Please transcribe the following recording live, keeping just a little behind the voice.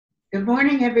Good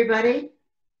morning, everybody.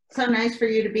 So nice for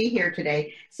you to be here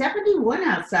today. 71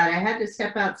 outside. I had to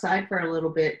step outside for a little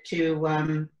bit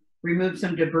to remove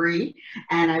some debris,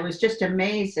 and I was just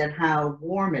amazed at how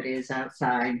warm it is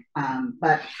outside.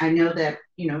 But I know that,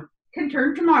 can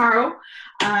turn tomorrow.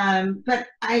 But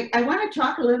I want to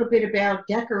talk a little bit about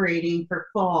decorating for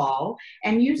fall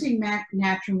and using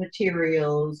natural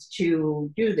materials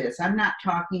to do this. I'm not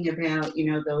talking about,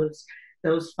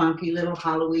 those funky little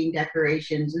Halloween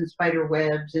decorations and spider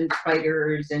webs and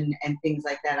spiders and things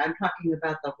like that. I'm talking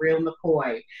about the real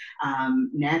McCoy,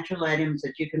 natural items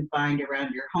that you can find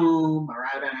around your home or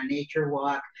out on a nature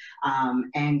walk,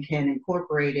 and can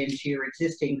incorporate into your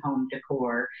existing home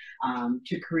decor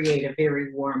to create a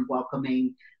very warm,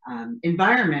 welcoming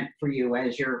environment for you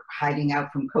as you're hiding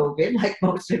out from COVID, like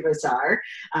most of us are.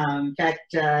 In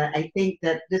fact, I think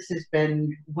that this has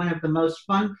been one of the most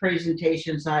fun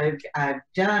presentations I've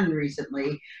done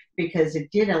recently, because it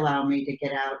did allow me to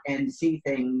get out and see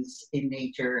things in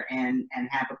nature and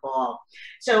have a ball.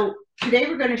 So today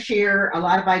we're going to share a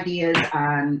lot of ideas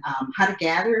on how to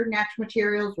gather natural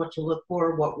materials, what to look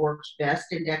for, what works best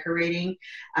in decorating.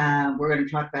 We're going to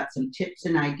talk about some tips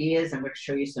and ideas. I'm going to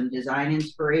show you some design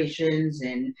inspirations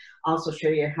and also show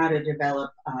you how to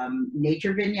develop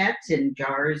nature vignettes in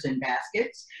jars and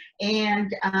baskets.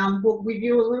 And we'll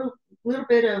review a little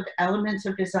bit of elements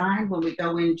of design when we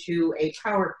go into a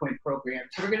PowerPoint program.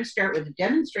 So we're going to start with a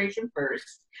demonstration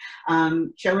first,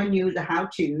 showing you the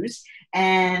how-tos,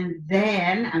 and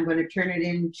then I'm going to turn it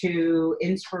into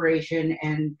inspiration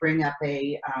and bring up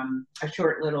a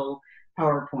short little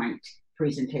PowerPoint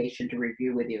presentation to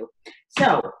review with you.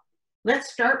 So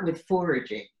let's start with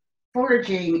foraging.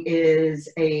 Foraging is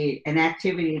an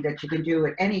activity that you can do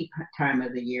at any time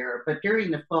of the year, but during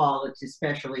the fall, it's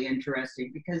especially interesting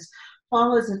because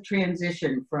fall is a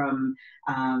transition from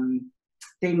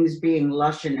things being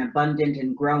lush and abundant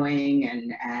and growing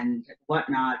and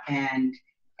whatnot. And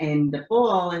in the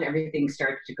fall, and everything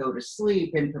starts to go to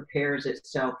sleep and prepares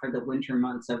itself for the winter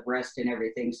months of rest and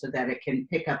everything so that it can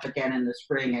pick up again in the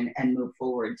spring and move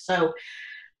forward. So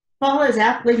fall is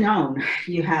aptly known.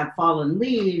 You have fallen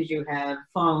leaves, you have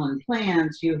fallen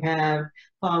plants, you have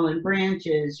fallen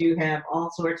branches, you have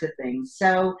all sorts of things.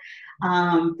 So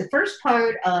the first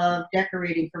part of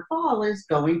decorating for fall is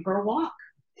going for a walk.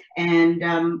 And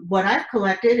what I've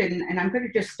collected, and I'm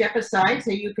going to just step aside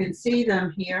so you can see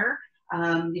them here.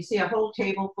 You see a whole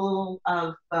table full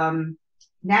of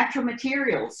natural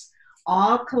materials,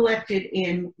 all collected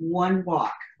in one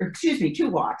walk, or excuse me,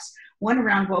 two walks. One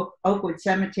around Oakwood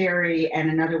Cemetery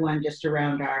and another one just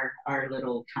around our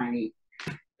little tiny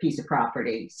piece of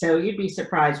property. So you'd be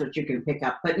surprised what you can pick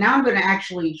up. But now I'm going to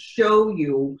actually show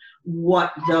you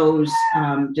what those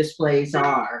displays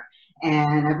are.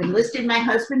 And I've enlisted my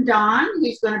husband, Don.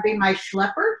 He's going to be my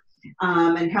schlepper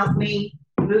and help me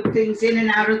move things in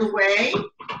and out of the way.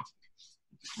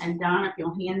 And Don, if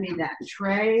you'll hand me that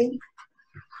tray.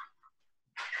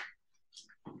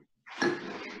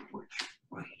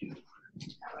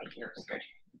 Right here is good.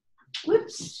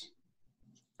 Whoops.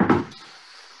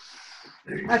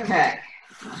 Okay.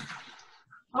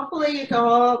 Hopefully you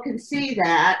all can see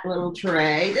that little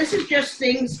tray. This is just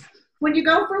things, when you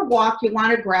go for a walk, you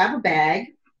want to grab a bag.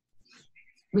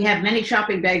 We have many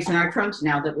shopping bags in our trunks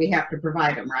now that we have to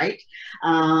provide them, right?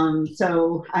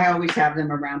 So I always have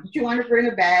them around. But you want to bring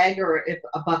a bag or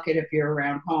a bucket if you're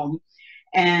around home.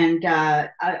 And a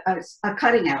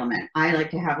cutting element. I like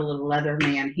to have a little leather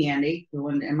man handy, the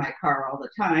one in my car all the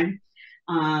time,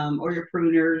 or your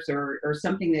pruners or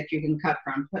something that you can cut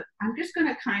from. But I'm just going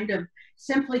to kind of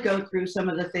simply go through some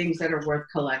of the things that are worth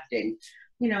collecting.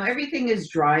 You know, everything is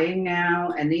drying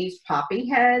now, and these poppy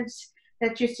heads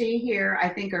that you see here, I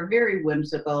think are very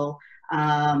whimsical.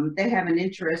 They have an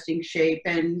interesting shape,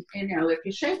 and, if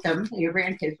you shake them, your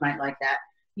grandkids might like that.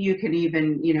 You can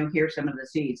even, hear some of the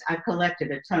seeds. I've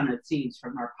collected a ton of seeds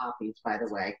from our poppies, by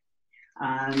the way.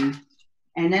 And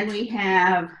then we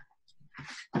have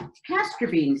castor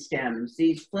bean stems,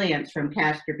 these plants from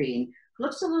castor bean.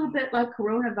 Looks a little bit like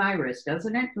coronavirus,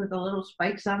 doesn't it? With the little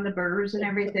spikes on the burrs and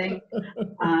everything.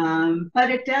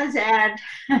 But it does add,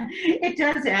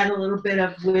 a little bit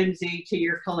of whimsy to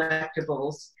your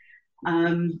collectibles.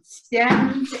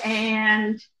 Stems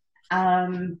and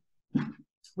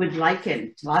with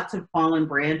lichen, lots of fallen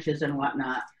branches and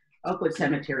whatnot. Oakwood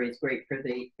Cemetery is great for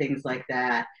the things like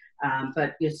that.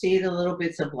 But you see the little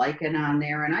bits of lichen on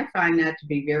there, and I find that to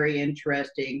be very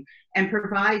interesting and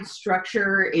provide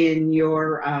structure in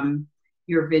your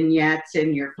vignettes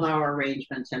and your flower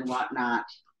arrangements and whatnot.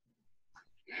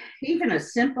 Even a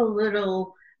simple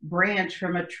little branch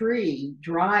from a tree,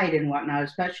 dried and whatnot,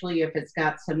 especially if it's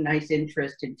got some nice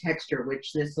interest in texture,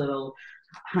 which this little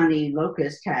honey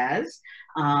locust has,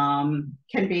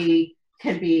 can be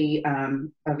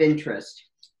of interest.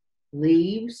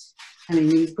 Leaves, I mean,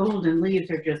 these golden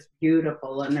leaves are just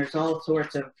beautiful, and there's all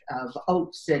sorts of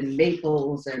oaks and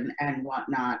maples and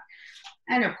whatnot.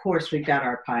 And of course, we've got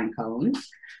our pine cones.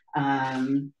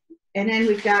 And then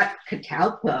we've got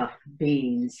catalpa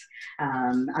beans.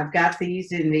 I've got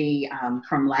these in the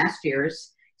from last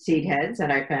year's seed heads that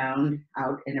I found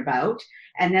out and about.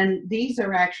 And then these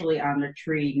are actually on the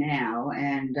tree now.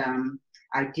 And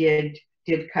I did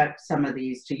cut some of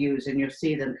these to use, and you'll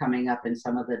see them coming up in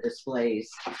some of the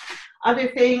displays. Other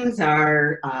things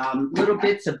are little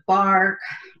bits of bark,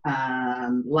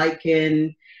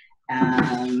 lichen.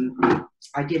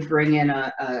 I did bring in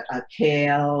a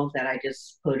kale that I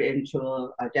just put into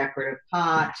a decorative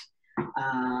pot.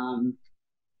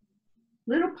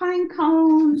 Little pine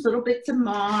cones, little bits of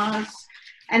moss.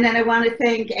 And then I want to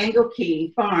thank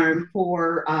Engelke Farm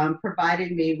for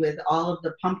providing me with all of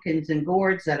the pumpkins and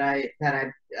gourds that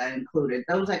I've included.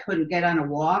 Those I couldn't get on a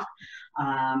walk,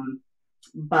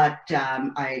 but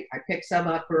I picked some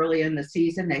up early in the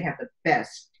season. They have the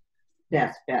best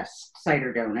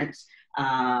cider donuts.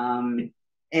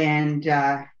 And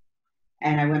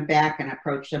I went back and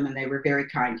approached them, and they were very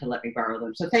kind to let me borrow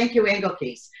them. So thank you,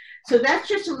 Engelke's. So that's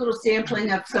just a little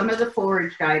sampling of some of the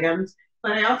foraged items.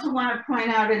 But I also want to point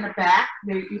out in the back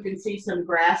that you can see some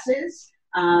grasses,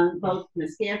 both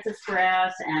miscanthus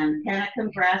grass and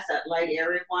panicum grass, that light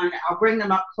airy one. I'll bring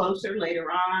them up closer later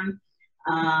on.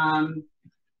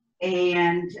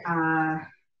 And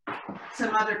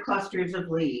some other clusters of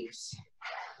leaves.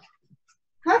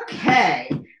 Okay,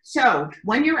 so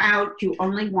when you're out, you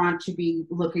only want to be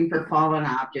looking for fallen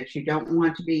objects. You don't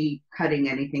want to be cutting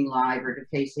anything live or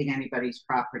defacing anybody's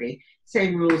property.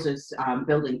 Same rules as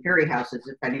building fairy houses,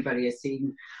 if anybody has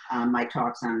seen my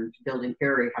talks on building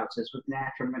fairy houses with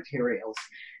natural materials.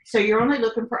 So you're only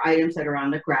looking for items that are on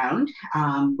the ground,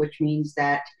 which means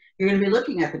that you're going to be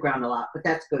looking at the ground a lot, but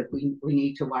that's good. We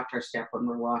need to watch our step when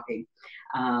we're walking.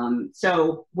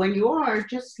 So when you are,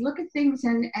 just look at things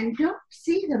and don't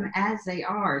see them as they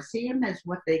are. See them as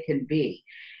what they can be.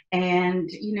 And,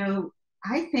 you know,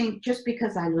 I think just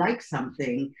because I like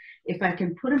something, if I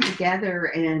can put them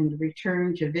together and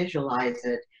return to visualize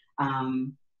it,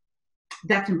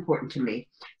 that's important to me.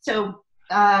 So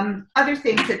other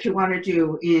things that you want to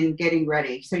do in getting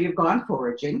ready. So you've gone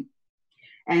foraging.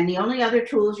 And the only other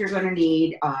tools you're going to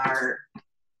need are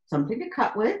something to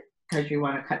cut with, because you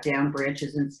want to cut down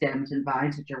branches and stems and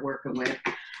vines that you're working with.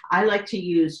 I like to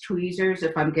use tweezers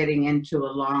if I'm getting into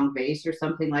a long vase or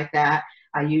something like that.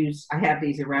 I have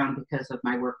these around because of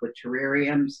my work with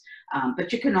terrariums,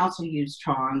 but you can also use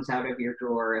tongs out of your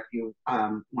drawer if you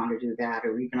want to do that,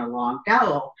 or even a long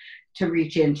dowel to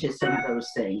reach into some of those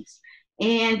things.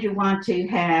 And you want to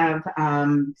have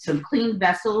some clean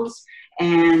vessels,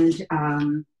 and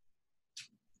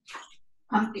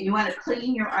you want to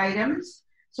clean your items.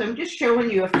 So I'm just showing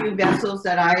you a few vessels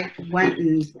that I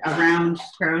went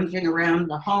scrounging around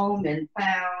the home and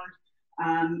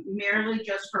found, merely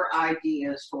just for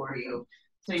ideas for you.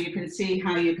 So you can see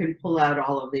how you can pull out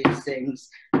all of these things.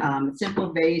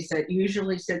 Simple vase that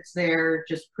usually sits there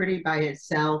just pretty by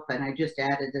itself, and I just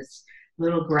added this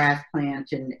little grass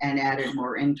plant and added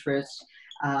more interest.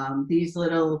 These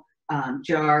little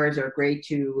jars are great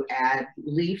to add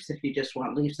leaves if you just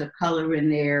want leaves of color in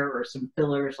there, or some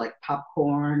fillers like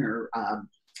popcorn or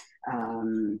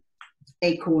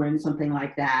acorn, something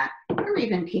like that, or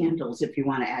even candles if you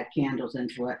want to add candles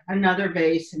into it. Another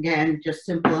vase, again, just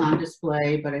simple on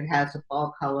display, but it has a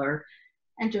fall color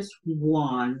and just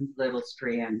one little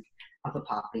strand of a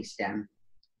poppy stem.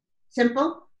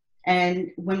 Simple.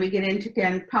 And when we get into,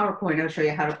 again, PowerPoint, I'll show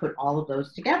you how to put all of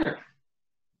those together.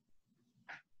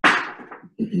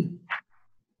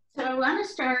 So I want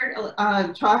to start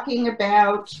talking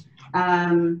about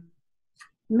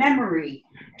memory,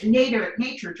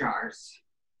 nature jars.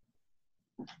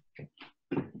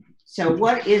 So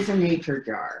what is a nature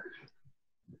jar,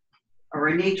 or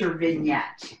a nature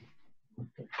vignette?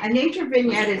 A nature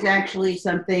vignette is actually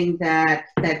something that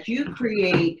you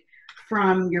create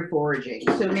from your foraging.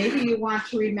 So maybe you want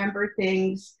to remember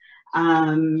things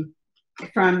from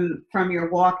your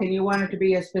walk, and you want it to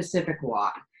be a specific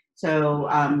walk. So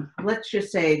let's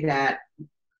just say that,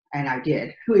 and I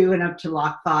did, we went up to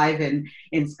Lock 5 in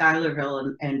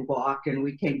Schuylerville and walked, and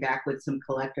we came back with some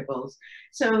collectibles.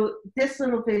 So this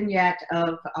little vignette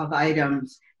of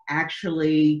items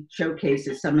actually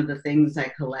showcases some of the things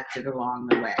I collected along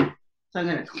the way. So I'm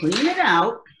going to clean it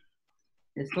out.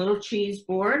 This little cheese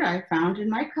board I found in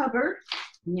my cupboard.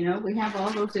 You know, we have all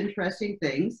those interesting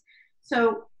things.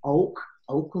 So oak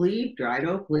leaf, dried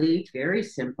oak leaf, very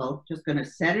simple. Just gonna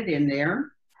set it in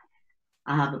there.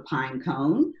 I have a pine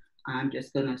cone. I'm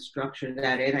just gonna structure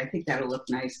that in. I think that'll look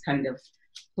nice, kind of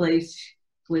placed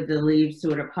with the leaves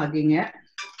sort of hugging it.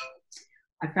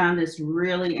 I found this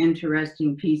really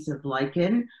interesting piece of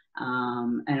lichen,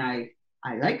 and I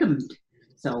like them.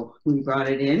 So we brought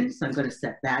it in, so I'm gonna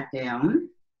set that down.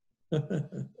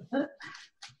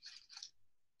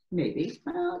 Maybe,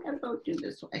 well, I gotta go do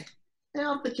this way. They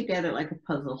all fit together like a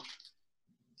puzzle.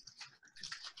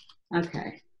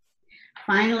 Okay.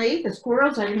 Finally, the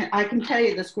squirrels, I can tell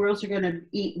you the squirrels are gonna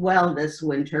eat well this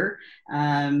winter.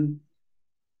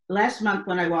 Last month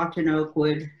when I walked in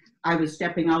Oakwood, I was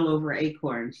stepping all over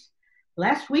acorns.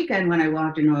 Last weekend when I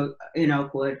walked in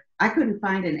Oakwood, I couldn't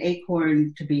find an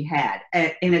acorn to be had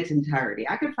in its entirety.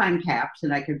 I could find caps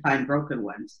and I could find broken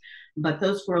ones, but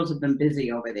those squirrels have been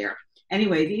busy over there.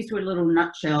 Anyway, these were little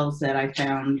nutshells that I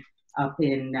found up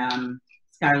in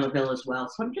Schuylerville as well.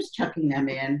 So I'm just tucking them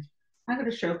in. I'm going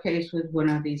to showcase with one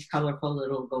of these colorful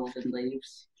little golden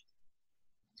leaves.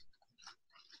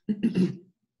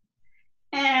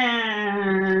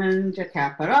 And to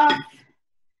cap it off,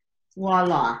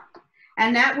 voila.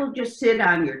 And that will just sit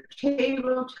on your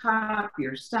tabletop,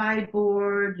 your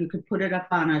sideboard. You could put it up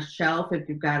on a shelf if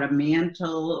you've got a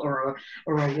mantle or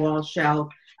a wall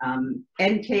shelf.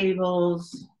 End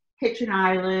tables, kitchen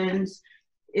islands.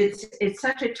 It's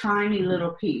such a tiny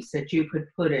little piece that you could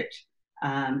put it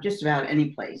just about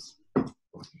any place.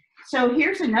 So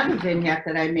here's another vignette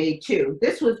that I made too.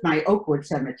 This was my Oakwood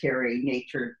Cemetery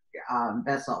nature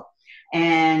vessel.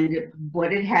 And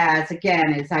what it has,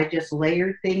 again, is I just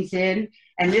layered things in.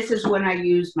 And this is when I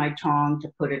used my tong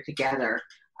to put it together.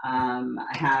 I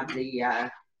have the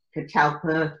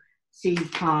catalpa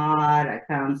seed pod. I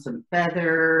found some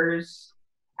feathers.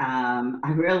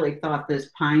 I really thought this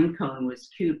pine cone was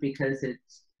cute because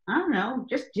it's, I don't know,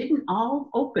 just didn't all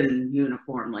open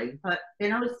uniformly. But, you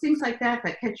know, it's things like that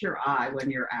that catch your eye when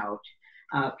you're out.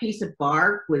 A piece of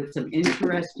bark with some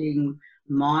interesting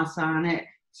moss on it.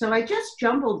 So I just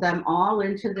jumbled them all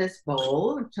into this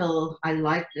bowl until I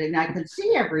liked it and I could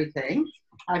see everything.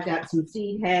 I've got some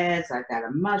seed heads, I've got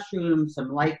a mushroom,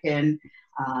 some lichen,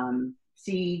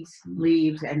 seeds,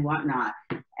 leaves, and whatnot.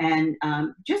 And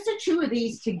just the two of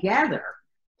these together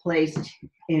placed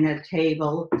in a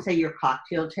table, say your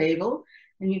cocktail table,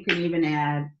 and you can even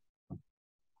add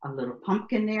a little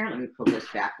pumpkin there. Let me pull this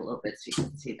back a little bit so you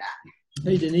can see that.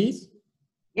 Hey, Denise?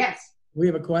 Yes. We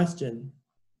have a question.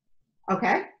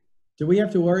 Okay. Do we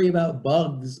have to worry about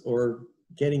bugs or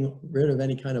getting rid of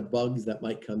any kind of bugs that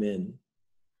might come in?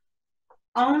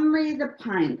 Only the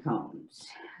pine cones.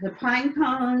 The pine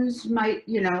cones might,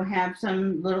 you know, have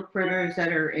some little critters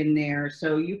that are in there.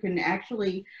 So you can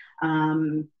actually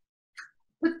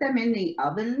put them in the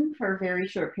oven for a very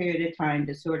short period of time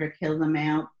to sort of kill them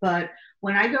out. But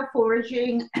when I go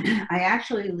foraging, I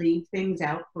actually leave things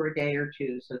out for a day or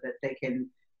two so that they can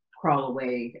crawl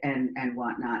away and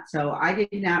whatnot. So I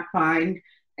did not find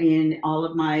in all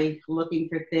of my looking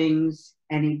for things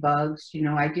any bugs. You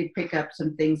know, I did pick up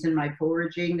some things in my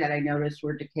foraging that I noticed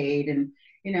were decayed and,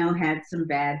 you know, had some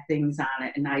bad things on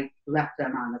it, and I left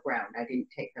them on the ground. I didn't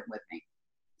take them with me.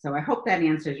 So I hope that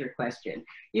answers your question.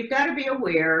 You've got to be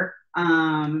aware,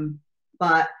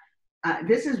 but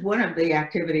this is one of the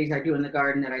activities I do in the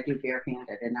garden that I do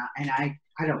barehanded, and I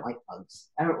don't like bugs.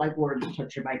 I don't like worms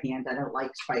touching my hand. I don't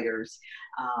like spiders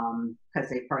because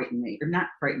they frighten me, or not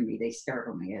frighten me, they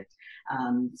startle me.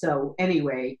 So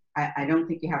anyway, I don't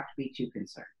think you have to be too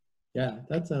concerned. Yeah,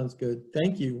 that sounds good.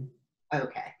 Thank you.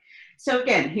 Okay. So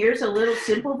again, here's a little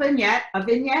simple vignette. A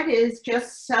vignette is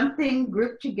just something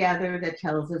grouped together that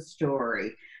tells a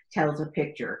story, tells a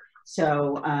picture.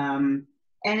 So, and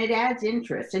it adds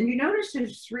interest. And you notice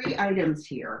there's 3 items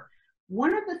here.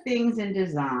 One of the things in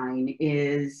design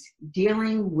is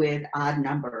dealing with odd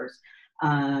numbers.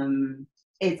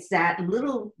 It's that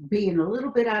being a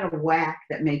little bit out of whack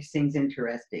that makes things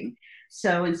interesting.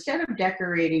 So instead of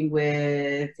decorating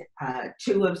with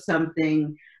 2 of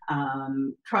something,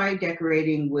 try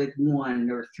decorating with 1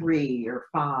 or 3 or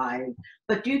 5,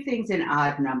 but do things in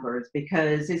odd numbers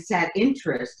because it's that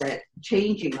interest, that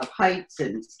changing of heights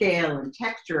and scale and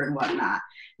texture and whatnot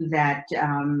that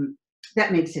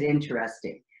that makes it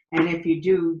interesting. And if you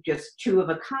do just 2 of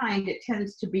a kind, it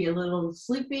tends to be a little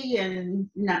sleepy and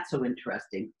not so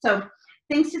interesting. So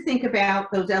things to think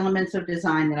about, those elements of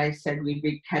design that I said we'd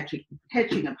be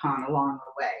touching upon along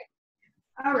the way.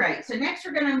 All right, so next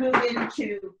we're going to move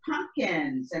into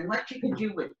pumpkins and what you can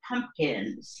do with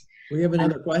pumpkins. We have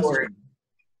another question.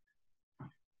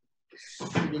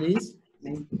 Denise?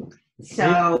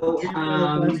 So,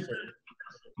 Question.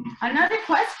 another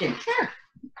question, sure.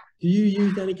 Do you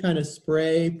use any kind of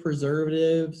spray,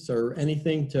 preservatives, or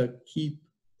anything to keep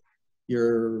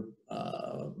your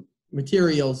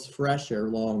materials fresher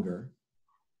longer?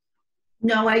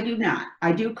 No, I do not.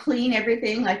 I do clean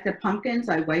everything, like the pumpkins.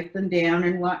 I wipe them down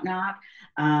and whatnot.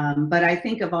 But I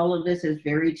think of all of this as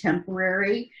very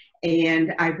temporary,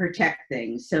 and I protect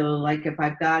things. So like if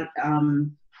I've got,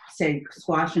 say,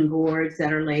 squash and gourds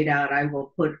that are laid out, I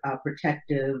will put a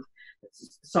protective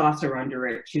saucer under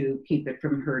it to keep it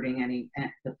from hurting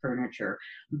the furniture.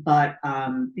 But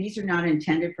these are not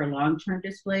intended for long-term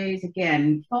displays.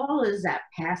 Again, fall is that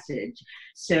passage,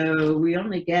 so we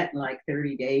only get like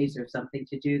 30 days or something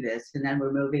to do this, and then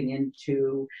we're moving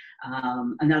into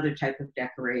another type of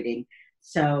decorating.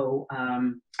 So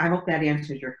I hope that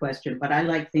answers your question, but I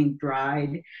like things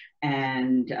dried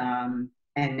and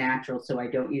natural, so I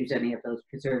don't use any of those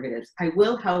preservatives. I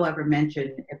will, however,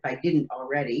 mention, if I didn't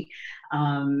already,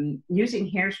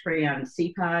 using hairspray on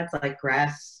seed pods like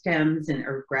grass stems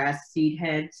or grass seed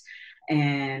heads,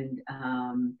 and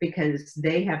because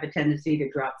they have a tendency to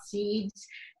drop seeds,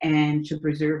 and to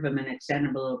preserve them and extend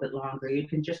them a little bit longer, you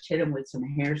can just hit them with some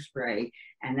hairspray,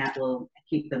 and that will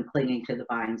keep them clinging to the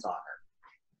vines longer.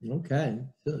 Okay,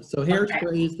 so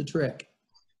hairspray is the trick.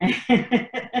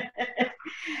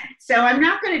 So I'm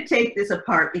not going to take this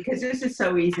apart because this is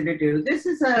so easy to do. This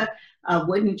is a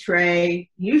wooden tray,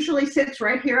 usually sits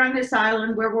right here on this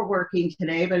island where we're working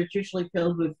today, but it's usually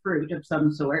filled with fruit of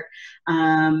some sort.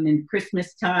 In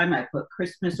Christmas time, I put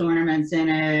Christmas ornaments in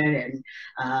it,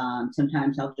 and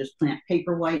sometimes I'll just plant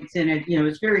paper whites in it. You know,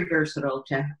 it's very versatile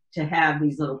to have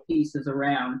these little pieces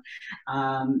around.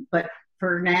 But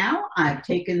for now, I've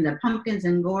taken the pumpkins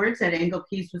and gourds that Angle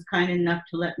Keys was kind enough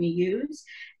to let me use,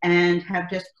 and have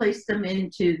just placed them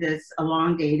into this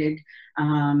elongated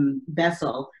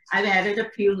vessel. I've added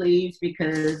a few leaves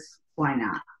because why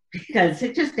not? Because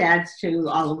it just adds to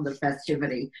all of the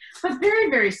festivity. But very,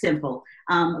 very simple.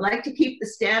 I like to keep the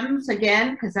stems,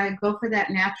 again, because I go for that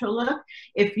natural look.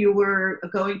 If you were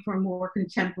going for a more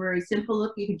contemporary, simple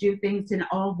look, you could do things in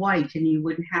all white, and you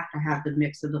wouldn't have to have the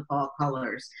mix of the fall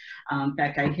colors. In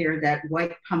fact, I hear that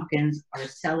white pumpkins are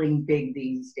selling big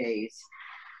these days.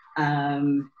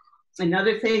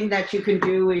 Another thing that you can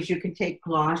do is you can take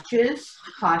cloches,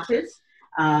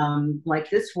 like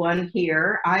this one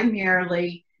here. I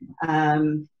merely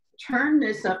turn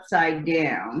this upside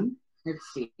down. Let's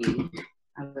see,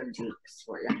 I'm going to do this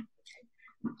for you.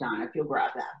 Donna, if you'll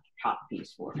grab that top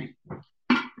piece for me.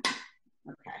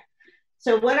 Okay,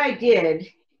 so what I did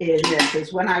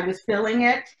is when I was filling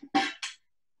it,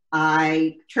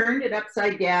 I turned it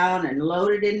upside down and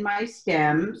loaded in my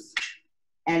stems,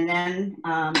 and then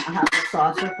I have a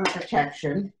saucer for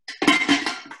protection,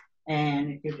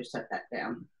 and you just set that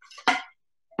down.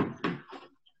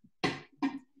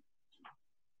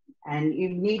 And you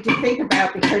need to think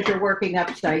about, because you're working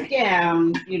upside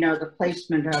down, you know, the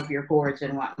placement of your gourds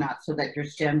and whatnot, so that your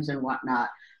stems and whatnot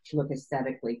look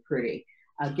aesthetically pretty.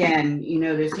 Again, you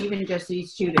know, there's even just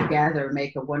these two together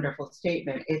make a wonderful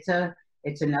statement.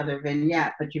 It's another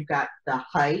vignette, but you've got the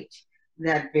height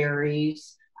that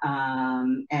varies,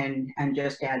 and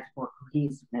just adds more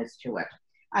cohesiveness to it.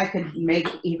 I could make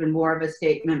even more of a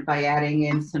statement by adding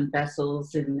in some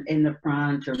vessels in the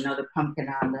front, or another pumpkin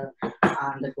on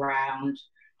the ground.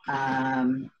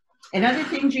 And other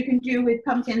things you can do with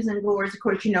pumpkins and gourds, of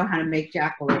course, you know how to make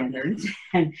jack-o'-lanterns,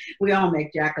 and we all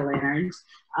make jack-o'-lanterns.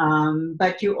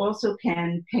 But you also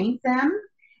can paint them,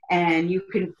 and you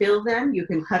can fill them. You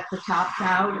can cut the tops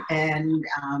out and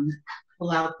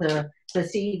pull out the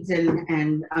seeds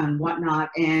and whatnot,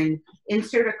 and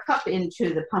insert a cup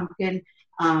into the pumpkin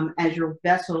as your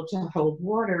vessel to hold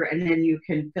water, and then you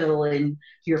can fill in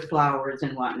your flowers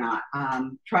and whatnot.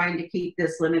 Trying to keep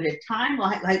this limited time,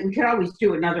 like we could always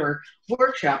do another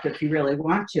workshop if you really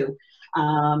want to.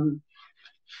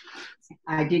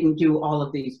 I didn't do all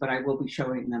of these, but I will be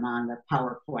showing them on the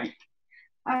PowerPoint.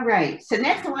 All right, so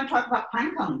next I want to talk about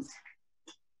pine cones.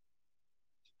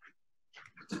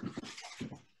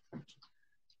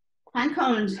 Pine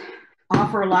cones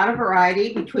offer a lot of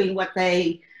variety between what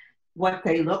they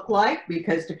look like,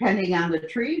 because depending on the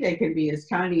tree, they can be as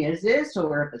tiny as this,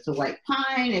 or if it's a white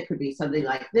pine, it could be something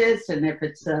like this, and if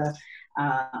it's a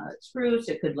spruce,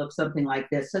 it could look something like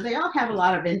this. So they all have a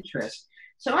lot of interest.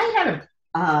 So I had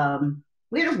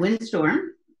we had a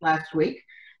windstorm last week,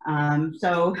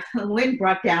 So the wind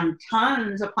brought down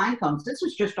tons of pine cones. This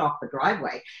was just off the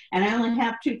driveway, and I only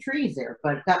have 2 trees there,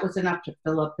 but that was enough to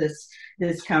fill up this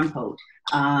compote.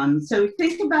 So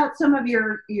think about some of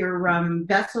your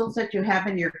vessels that you have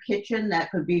in your kitchen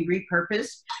that could be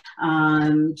repurposed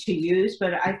to use.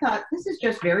 But I thought this is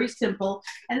just very simple.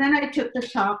 And then I took the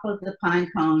top of the pine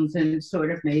cones and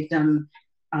sort of made them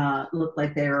look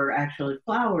like they were actually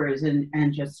flowers,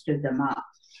 and just stood them up.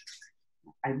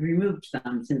 I removed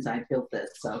some since I built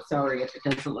this, so sorry if it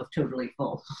doesn't look totally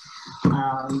full.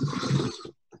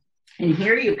 And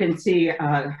here you can see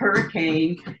a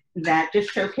hurricane that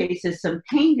just showcases some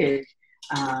painted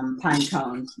pine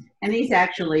cones. And these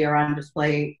actually are on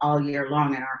display all year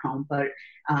long in our home, but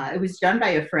it was done by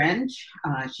a friend.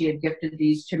 She had gifted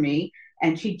these to me,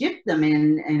 and she dipped them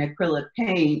in acrylic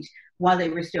paint while they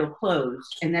were still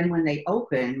closed. And then when they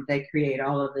open, they create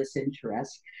all of this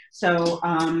interest. So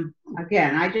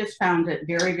again, I just found it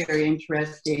very, very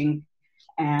interesting.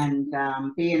 And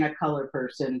being a color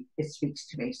person, it speaks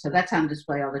to me. So that's on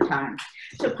display all the time.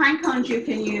 So pine cones you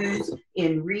can use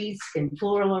in wreaths, in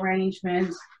floral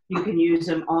arrangements. You can use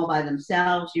them all by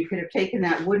themselves. You could have taken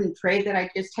that wooden tray that I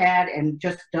just had and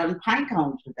just done pine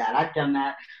cones with that. I've done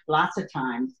that lots of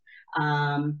times.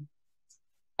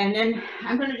 And then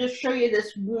I'm going to just show you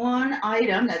this one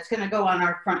item that's going to go on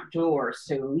our front door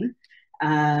soon.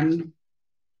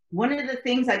 One of the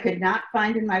things I could not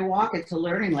find in my walk, it's a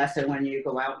learning lesson when you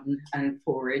go out and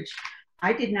forage.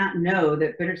 I did not know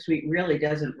that bittersweet really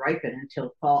doesn't ripen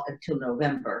until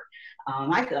November.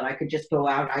 I thought I could just go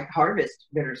out, I harvest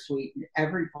bittersweet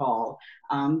every fall,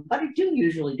 but I do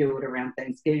usually do it around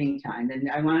Thanksgiving time.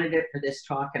 And I wanted it for this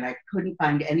talk, and I couldn't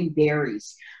find any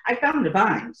berries. I found the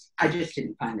vines, I just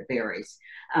didn't find the berries.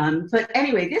 But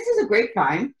anyway, this is a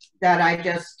grapevine that I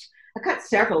cut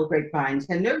several grapevines,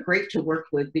 and they're great to work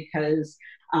with because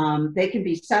they can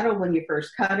be subtle when you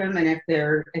first cut them, and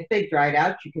if they dried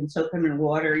out, you can soak them in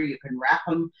water. You can wrap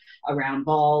them around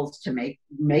balls to make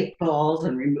balls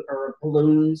or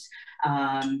balloons.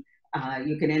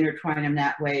 You can intertwine them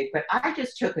that way. But I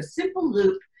just took a simple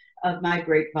loop of my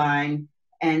grapevine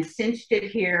and cinched it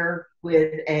here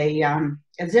with a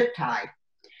zip tie,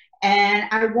 and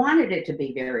I wanted it to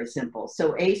be very simple.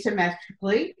 So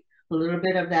asymmetrically, a little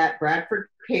bit of that Bradford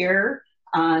pear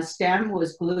stem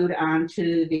was glued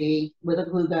with a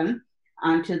glue gun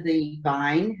onto the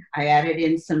vine. I added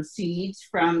in some seeds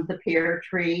from the pear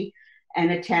tree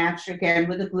and attached again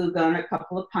with a glue gun a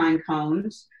couple of pine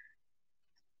cones.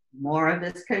 More of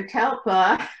this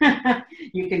catalpa.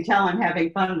 You can tell I'm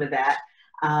having fun with that.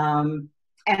 And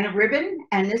a ribbon,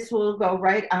 and this will go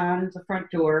right on the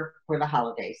front door for the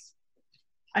holidays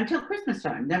until Christmas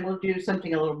time. Then we'll do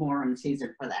something a little more in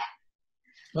season for that.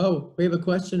 Oh, we have a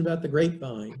question about the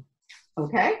grapevine.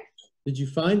 Okay. Did you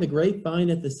find the grapevine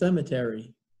at the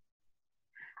cemetery?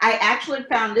 I actually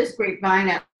found this grapevine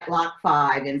at Block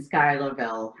 5 in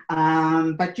Schuylerville.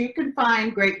 But you can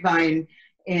find grapevine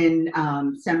in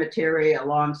cemetery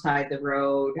alongside the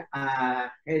road.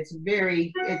 It's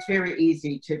very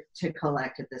easy to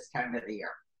collect at this time of the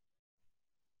year.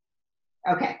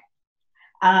 Okay.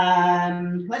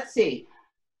 Let's see.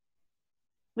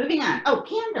 Moving on. Oh,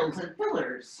 candles and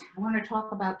fillers. I want to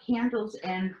talk about candles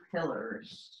and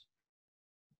fillers.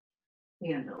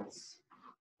 Candles.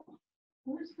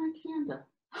 Where's my candle?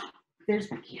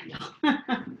 There's my candle.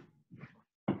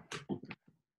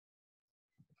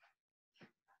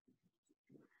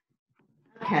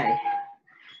 Okay.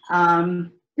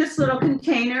 This little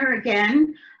container,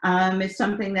 again, is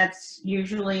something that's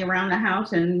usually around the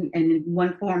house in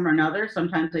one form or another.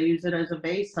 Sometimes I use it as a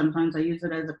vase. Sometimes I use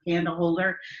it as a candle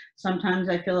holder. Sometimes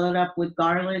I fill it up with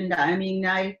garland. I mean,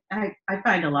 I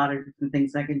find a lot of different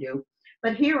things I can do.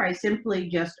 But here I simply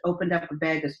just opened up a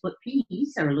bag of split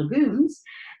peas or legumes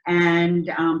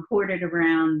and poured it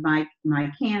around my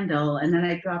candle. And then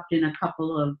I dropped in a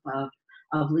couple of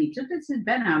leaves. If this had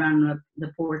been out on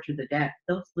the porch or the deck,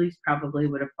 those leaves probably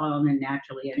would have fallen in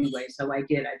naturally anyway. So I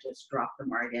just dropped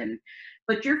them right in.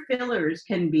 But your fillers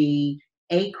can be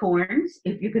acorns,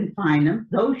 if you can find them.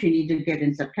 Those you need to get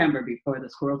in September before the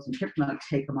squirrels and chipmunks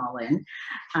take them all in.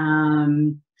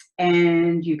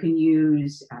 And you can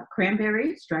use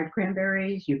cranberries, dried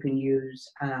cranberries. You can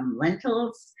use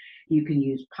lentils. You can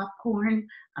use popcorn,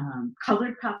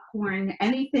 colored popcorn,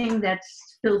 anything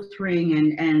that's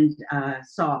filtering and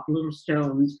soft, little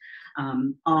stones,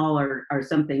 all are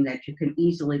something that you can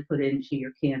easily put into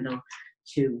your candle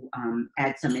to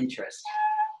add some interest.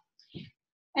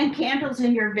 And candles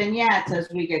in your vignettes as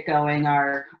we get going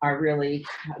are really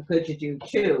good to do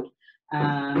too.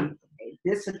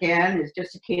 This again is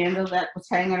just a candle that was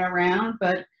hanging around,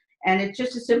 but And it's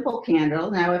just a simple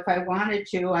candle. Now, if I wanted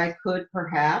to, I could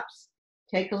perhaps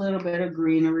take a little bit of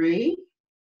greenery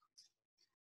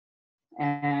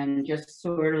and just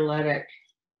sort of let it,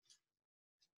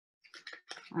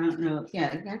 I don't know,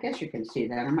 yeah, I guess you can see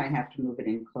that. I might have to move it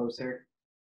in closer.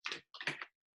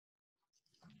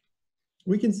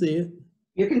 We can see it.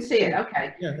 You can see it,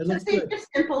 okay. Yeah, it looks Just good. a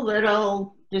simple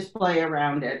little display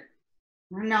around it.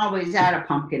 And always add a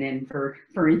pumpkin in for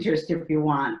interest if you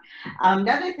want.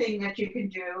 Another thing that you can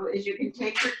do is you can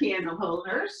take your candle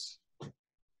holders.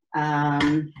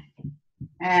 And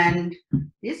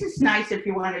this is nice if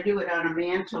you want to do it on a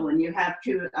mantle and you have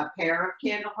a pair of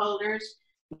candle holders.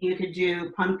 You could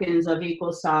do pumpkins of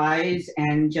equal size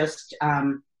and just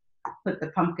put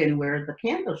the pumpkin where the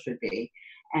candle should be.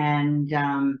 And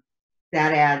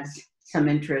that adds some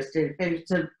interest. If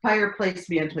it's a fireplace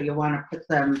mantle, you want to put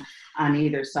them on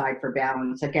either side for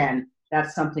balance. Again,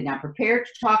 that's something I'm prepared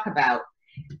to talk about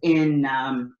in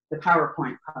the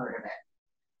PowerPoint part of it.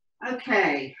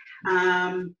 Okay,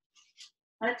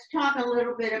 let's talk a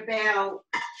little bit about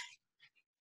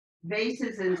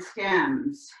vases and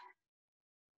stems.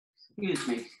 Excuse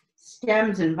me,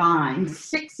 stems and vines,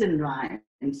 sticks and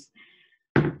vines.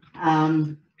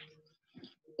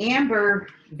 Amber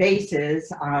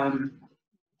vases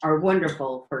are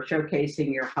wonderful for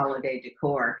showcasing your holiday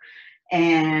decor.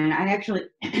 And I actually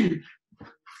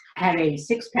had a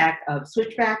 6-pack of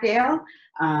Switchback Ale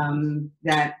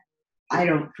that I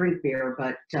don't drink beer,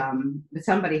 but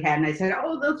somebody had, and I said,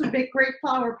 oh, those would make great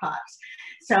flower pots.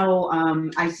 So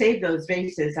I saved those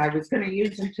vases. I was going to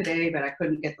use them today, but I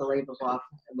couldn't get the labels off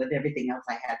with everything else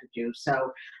I had to do.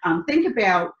 So think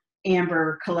about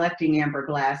collecting amber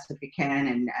glass if you can,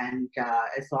 and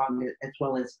as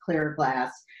well as clear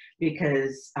glass,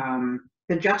 because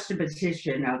the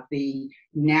juxtaposition of the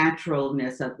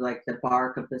naturalness of like the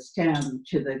bark of the stem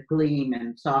to the gleam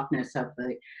and softness of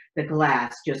the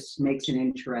glass just makes an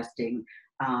interesting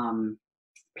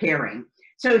pairing.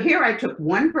 So here I took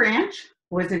one branch,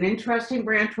 was an interesting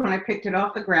branch when I picked it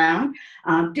off the ground.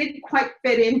 Didn't quite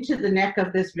fit into the neck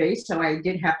of this vase, so I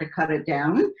did have to cut it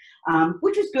down,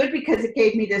 which was good because it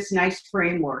gave me this nice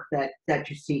framework that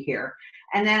you see here.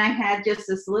 And then I had just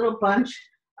this little bunch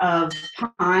of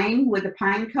pine with the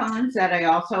pine cones that I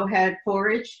also had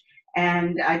foraged.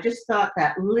 And I just thought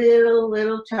that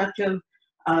little touch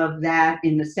of that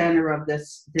in the center of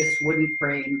this wooden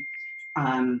frame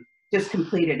just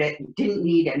completed it and didn't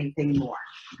need anything more.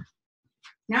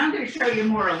 Now I'm going to show you a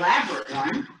more elaborate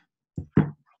one.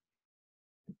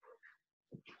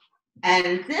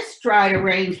 And this dried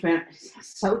arrangement is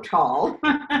so tall.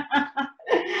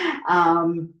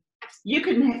 You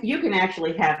can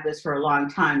actually have this for a long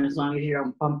time as long as you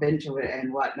don't bump into it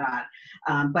and whatnot.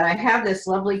 But I have this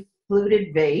lovely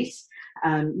fluted vase.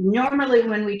 Normally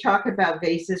when we talk about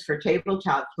vases for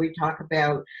tabletops, we talk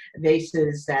about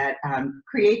vases that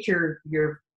create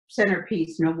your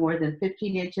centerpiece no more than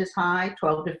 15 inches high,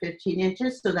 12 to 15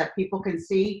 inches, so that people can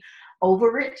see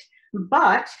over it.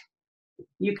 But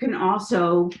you can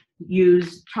also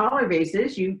use taller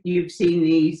vases. You've seen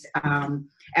these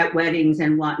at weddings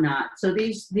and whatnot. So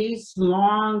these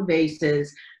long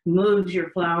vases moves your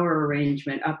flower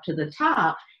arrangement up to the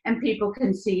top, and people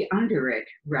can see under it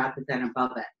rather than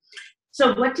above it.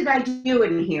 So what did I do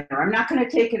in here? I'm not going to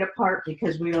take it apart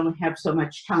because we only have so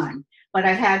much time. But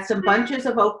I had some bunches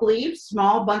of oak leaves,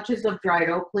 small bunches of dried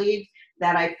oak leaves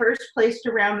that I first placed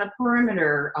around the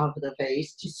perimeter of the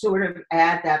vase to sort of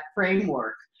add that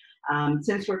framework.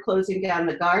 Since we're closing down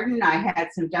the garden, I had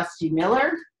some Dusty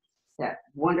Miller, that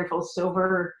wonderful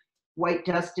silver white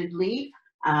dusted leaf.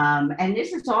 And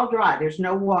this is all dry. There's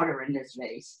no water in this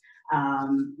vase.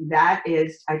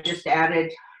 I just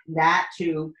added that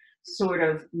to sort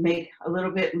of make a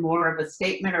little bit more of a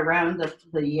statement around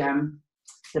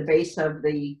the base of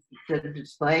the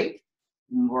display.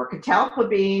 More catalpa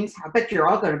beans. I bet you're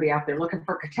all going to be out there looking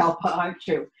for catalpa, aren't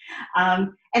you?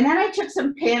 And then I took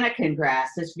some panikin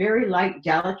grass, this very light,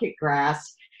 delicate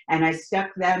grass, and I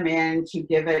stuck them in to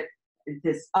give it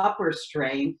this upper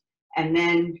strength, and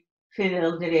then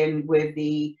filled it in with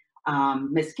the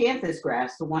miscanthus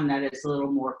grass, the one that is a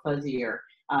little more fuzzier.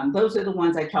 Those are the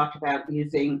ones I talked about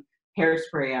using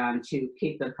hairspray on to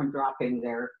keep them from dropping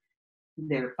their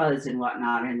fuzz and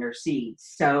whatnot and their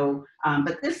seeds. So,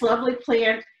 but this lovely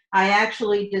plant I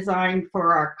actually designed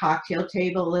for our cocktail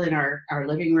table in our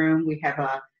living room. We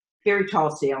have very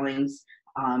tall ceilings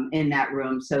in that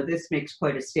room, so this makes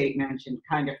quite a statement and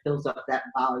kind of fills up that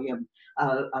volume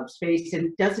of space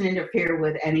and doesn't interfere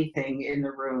with anything in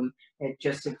the room. It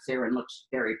just sits there and looks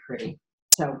very pretty.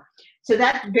 So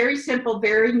that's very simple,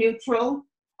 very neutral.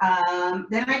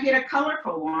 Then I get a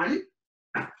colorful one.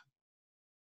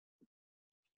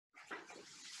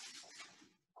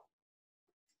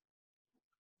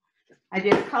 I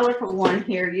did a colorful one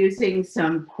here using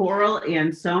some coral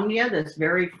ansonia, this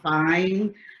very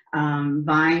fine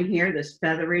vine here, this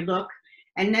feathery look.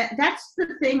 And that's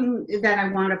the thing that I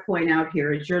want to point out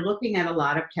here is you're looking at a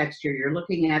lot of texture. You're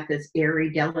looking at this airy,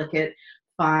 delicate,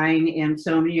 fine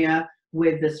ansonia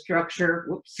with the structure,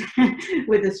 whoops,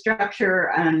 with the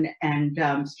structure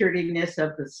and sturdiness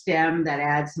of the stem that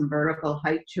adds some vertical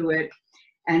height to it.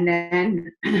 And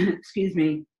then, excuse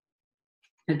me,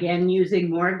 again, using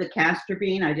more of the castor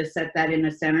bean. I just set that in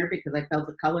the center because I felt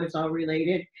the colors all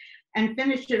related. And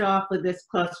finished it off with this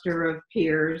cluster of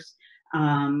pears,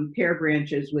 pear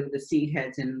branches with the seed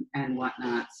heads and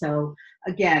whatnot. So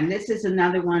again, this is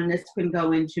another one. This can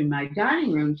go into my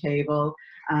dining room table.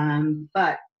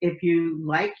 But if you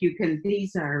like, you can,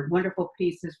 these are wonderful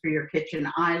pieces for your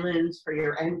kitchen islands, for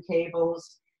your end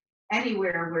tables,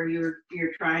 anywhere where you're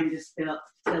trying to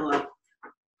fill up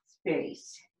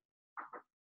space.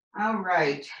 All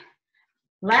right.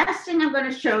 Last thing I'm going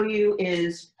to show you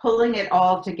is pulling it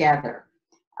all together.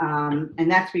 And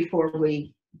that's before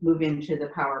we move into the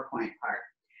PowerPoint part.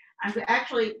 I'm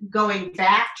actually going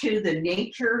back to the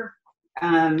nature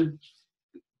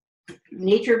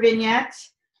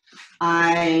vignettes.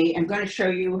 I am going to show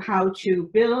you how to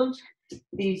build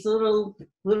these little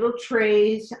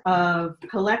trays of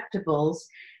collectibles.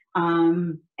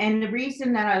 And the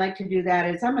reason that I like to do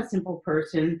that is I'm a simple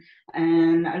person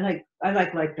and I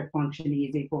like to function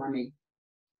easy for me.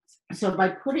 So by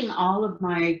putting all of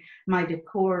my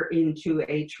decor into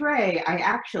a tray, I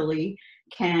actually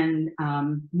can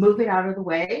move it out of the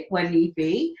way when need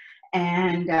be,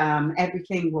 and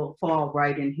everything will fall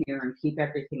right in here and keep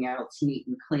everything else neat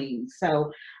and clean.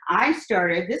 So I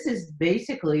started, this is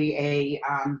basically a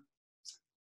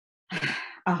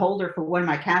holder for one of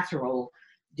my casserole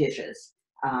dishes.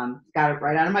 Got it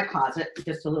right out of my closet,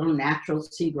 just a little natural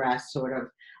seagrass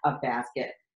sort of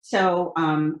basket. So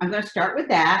I'm going to start with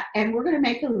that, and we're going to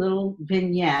make a little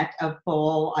vignette of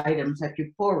fall items that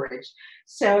you forage.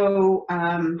 So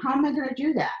how am I going to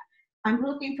do that? I'm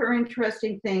looking for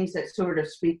interesting things that sort of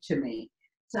speak to me.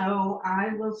 So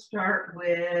I will start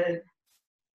with,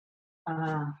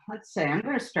 let's say I'm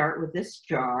going to start with this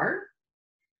jar,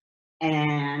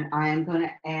 and I am going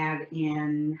to add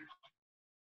in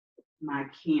my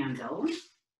candle.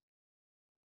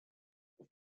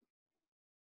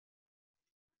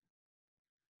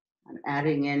 I'm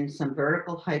adding in some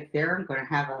vertical height there. I'm going to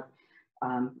have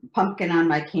a pumpkin on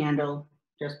my candle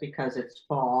just because it's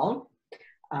fall.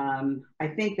 I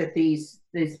think that these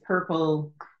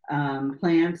purple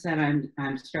plants that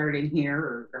I'm starting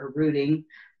here or rooting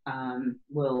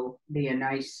will be a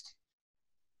nice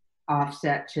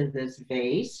offset to this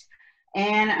vase.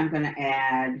 And I'm going to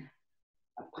add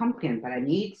a pumpkin, but I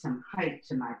need some height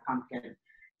to my pumpkin.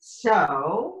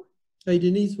 So, hey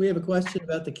Denise, we have a question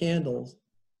about the candles.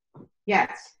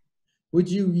 Yes. Would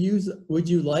you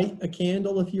light a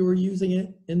candle if you were using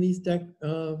it in these deck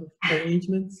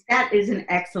arrangements? That is an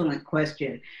excellent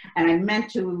question, and I meant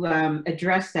to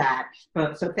address that,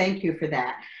 so thank you for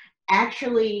that.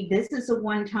 Actually, this is a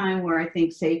one time where I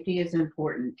think safety is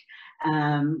important.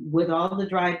 With all the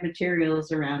dried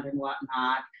materials around and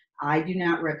whatnot, I do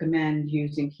not recommend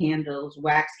using candles,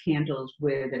 wax candles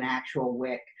with an actual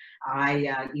wick.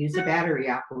 I use the battery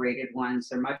operated ones.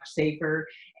 They're much safer,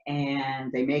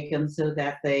 and they make them so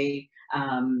that they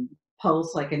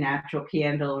pulse like a natural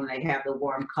candle and they have the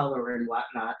warm color and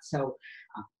whatnot. So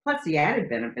plus the added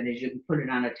benefit is you can put it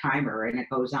on a timer and it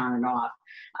goes on and off.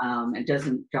 It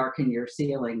doesn't darken your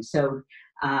ceiling. So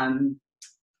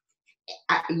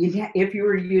if you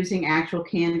were using actual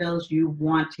candles, you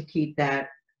want to keep that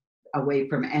away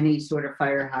from any sort of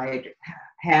fire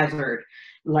hazard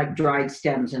like dried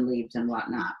stems and leaves and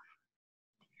whatnot.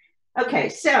 Okay,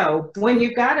 so when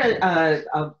you've got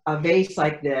a vase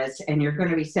like this and you're going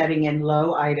to be setting in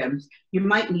low items, you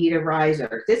might need a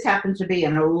riser. This happens to be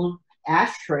an old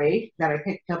ashtray that I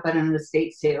picked up at an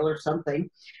estate sale or something,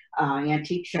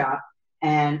 antique shop,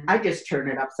 and I just turn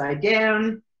it upside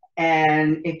down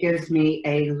and it gives me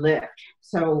a lift.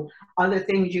 So other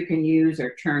things you can use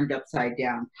are turned upside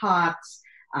down pots.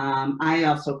 I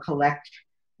also collect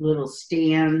little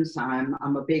stands. I'm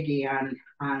a biggie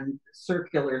on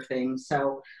circular things,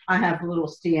 so I have little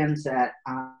stands that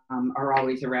are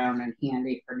always around and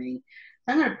handy for me.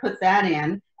 So I'm going to put that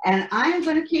in, and I'm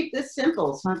going to keep this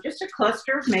simple. So just a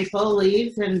cluster of maple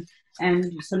leaves and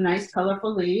some nice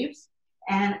colorful leaves,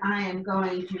 and I am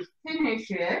going to finish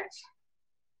it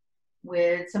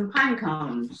with some pine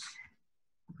cones.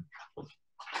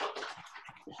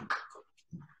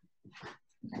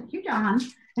 Thank you, Don.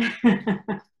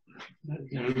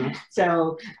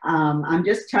 So I'm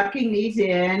just tucking these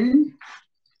in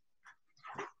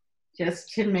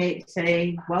just to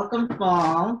say welcome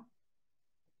fall.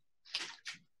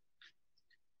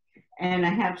 And I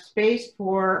have space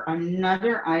for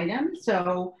another item.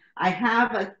 So I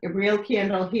have a real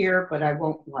candle here, but I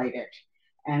won't light it.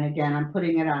 And again, I'm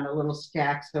putting it on a little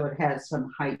stack so it has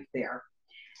some height there.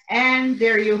 And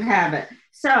there you have it.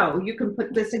 So you can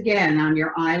put this again on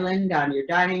your island, on your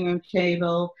dining room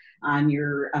table, on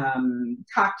your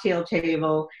cocktail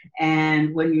table.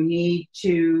 And when you need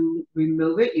to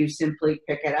remove it, you simply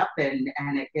pick it up and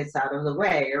it gets out of the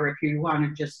way. Or if you want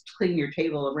to just clean your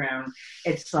table around,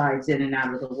 it slides in and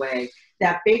out of the way.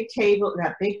 That big table,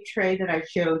 that big tray that I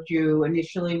showed you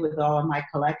initially with all of my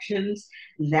collections,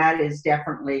 that is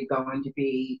definitely going to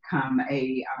become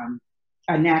a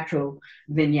natural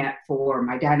vignette for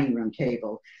my dining room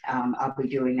table. I'll be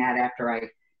doing that after I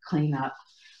clean up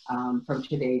from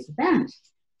today's event.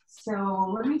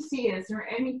 So let me see, is there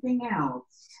anything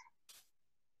else?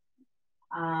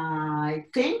 I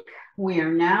think we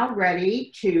are now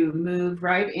ready to move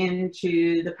right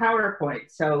into the PowerPoint.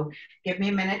 So give me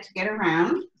a minute to get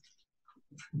around.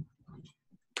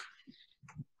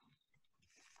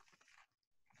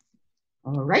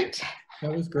 All right.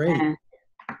 That was great. And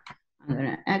I'm going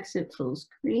to exit full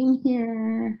screen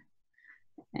here,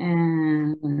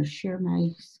 and I'm going to share my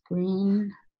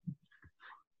screen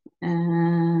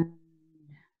and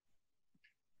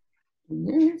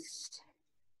this.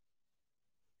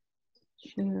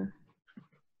 Sure.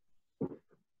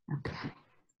 Okay.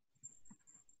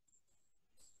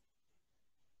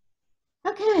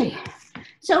 Okay.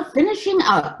 So finishing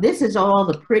up, this is all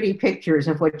the pretty pictures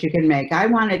of what you can make. I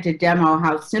wanted to demo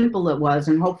how simple it was,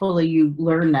 and hopefully you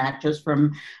learned that just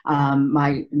from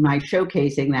my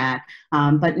showcasing that.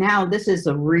 But now this is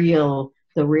the real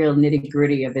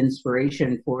nitty-gritty of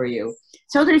inspiration for you.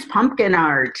 So there's pumpkin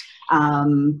art.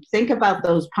 Think about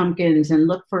those pumpkins and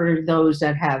look for those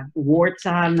that have warts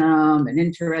on them and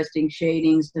interesting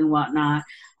shadings and whatnot.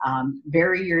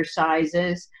 Vary your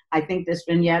sizes. I think this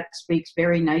vignette speaks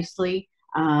very nicely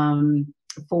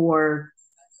for,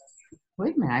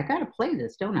 wait a minute, I gotta play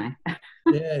this, don't I?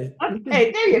 Yeah.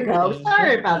 Okay, there you go.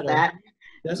 Sorry about that.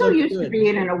 I'm so used to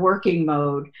being in a working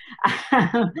mode.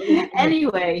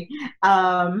 Anyway,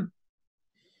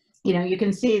 you know, you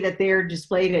can see that they're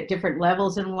displayed at different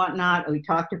levels and whatnot. We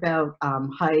talked about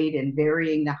height and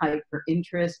varying the height for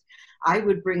interest. I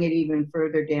would bring it even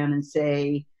further down and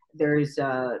say there's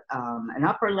an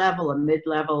upper level, a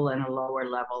mid-level, and a lower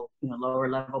level, you know, lower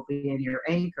level being your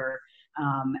anchor.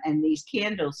 And these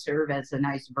candles serve as a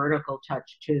nice vertical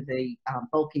touch to the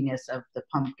bulkiness of the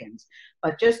pumpkins.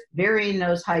 But just varying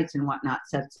those heights and whatnot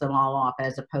sets them all off,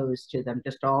 as opposed to them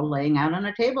just all laying out on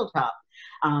a tabletop.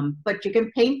 But you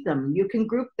can paint them, you can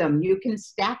group them, you can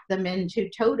stack them into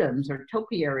totems or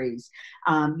topiaries.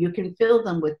 You can fill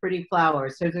them with pretty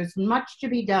flowers. So there's much to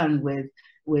be done with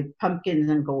pumpkins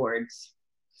and gourds.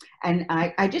 And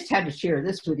I just had to share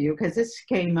this with you because this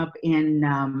came up in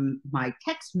my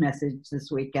text message this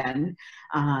weekend.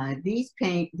 These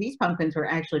pumpkins were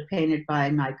actually painted by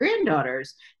my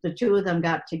granddaughters. The two of them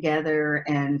got together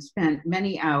and spent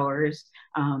many hours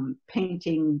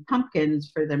painting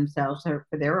pumpkins for themselves or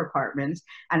for their apartments.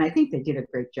 And I think they did a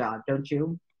great job, don't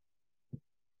you?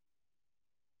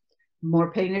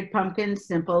 More painted pumpkins,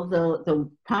 simple. The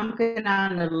pumpkin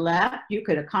on the left, you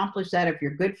could accomplish that if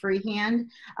you're good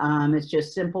freehand. It's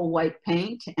just simple white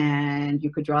paint, and you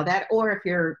could draw that. Or if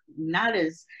you're not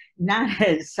as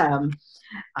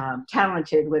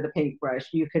talented with a paintbrush,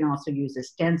 you can also use a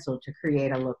stencil to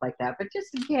create a look like that. But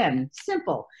just again,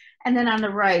 simple. And then on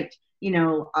the right, you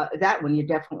know, that one you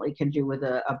definitely can do with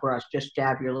a brush. Just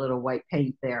dab your little white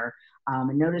paint there.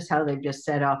 And notice how they've just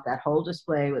set off that whole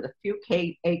display with a few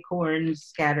acorns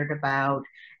scattered about,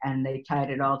 and they tied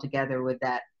it all together with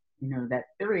that, you know, that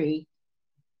 3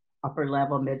 upper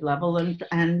level, mid level,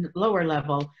 and lower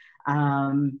level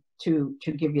to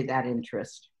give you that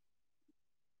interest.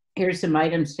 Here's some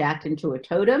items stacked into a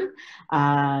totem,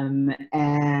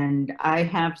 and I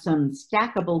have some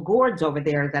stackable gourds over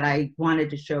there that I wanted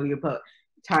to show you, but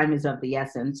time is of the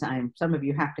essence. Some of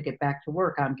you have to get back to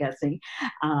work, I'm guessing.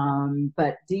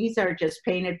 But these are just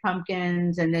painted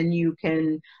pumpkins, and then you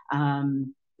can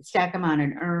stack them on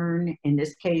an urn. In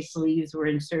this case, leaves were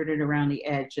inserted around the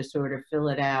edge to sort of fill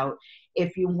it out.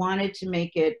 If you wanted to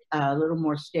make it a little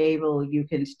more stable, you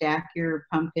can stack your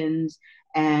pumpkins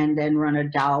and then run a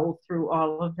dowel through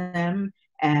all of them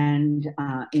and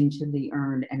into the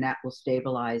urn, and that will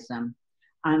stabilize them.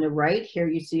 On the right here,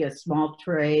 you see a small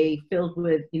tray filled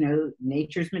with, you know,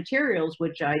 nature's materials,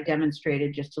 which I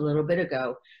demonstrated just a little bit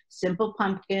ago. Simple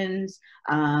pumpkins,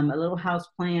 a little house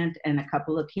plant, and a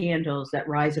couple of candles that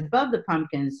rise above the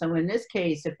pumpkins. So in this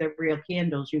case, if they're real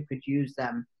candles, you could use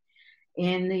them.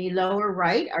 In the lower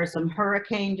right are some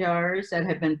hurricane jars that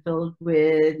have been filled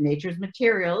with nature's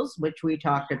materials, which we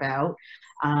talked about.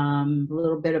 A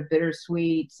little bit of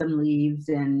bittersweet, some leaves,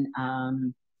 and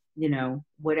you know,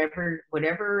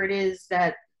 whatever it is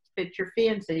that fits your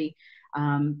fancy,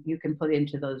 you can put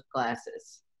into those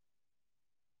glasses.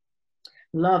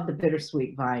 Love the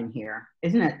bittersweet vine here.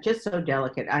 Isn't it just so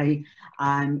delicate?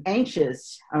 I'm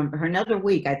anxious for another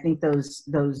week. I think those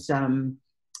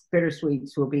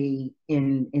bittersweets will be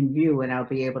in view and I'll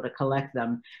be able to collect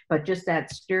them. But just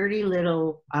that sturdy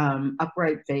little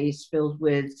upright vase filled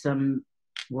with some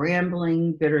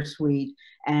rambling bittersweet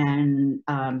and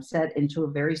set into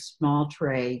a very small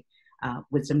tray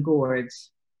with some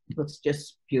gourds. Looks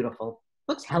just beautiful.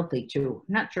 Looks healthy too.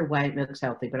 I'm not sure why it looks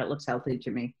healthy, but it looks healthy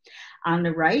to me. On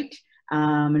the right,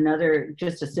 another,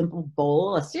 just a simple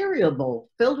bowl, a cereal bowl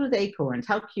filled with acorns.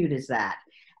 How cute is that?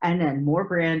 And then more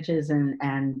branches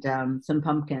and some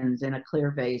pumpkins in a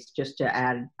clear vase just to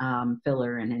add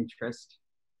filler and interest.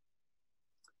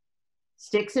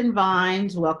 Sticks and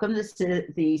vines, welcome to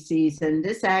the season.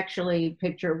 This actually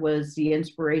picture was the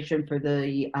inspiration for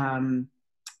the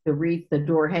wreath, the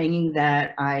door hanging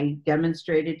that I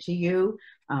demonstrated to you.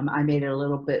 I made it a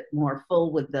little bit more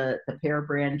full with the pear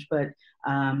branch, but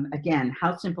again,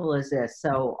 how simple is this?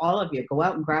 So all of you, go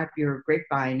out and grab your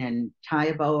grapevine and tie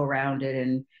a bow around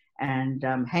it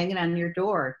and hang it on your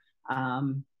door.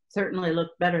 Certainly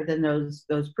look better than those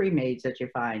pre-mades that you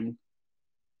find.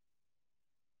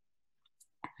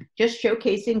 Just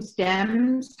showcasing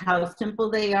stems, how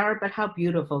simple they are, but how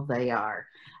beautiful they are.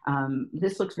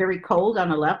 This looks very cold on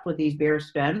the left with these bare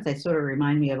stems. They sort of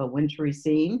remind me of a wintry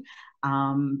scene,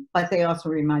 but they also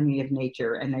remind me of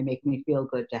nature and they make me feel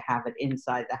good to have it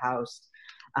inside the house.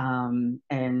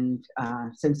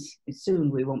 Since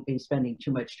soon we won't be spending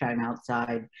too much time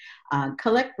outside.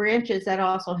 Collect branches that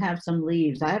also have some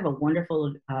leaves. I have a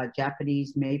wonderful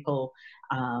Japanese maple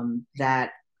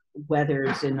that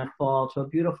weathers in the fall to a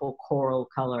beautiful coral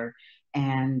color.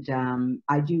 And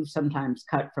I do sometimes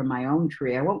cut from my own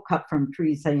tree. I won't cut from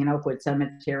trees, say in Oakwood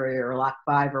Cemetery or Lock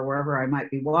 5 or wherever I might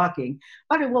be walking,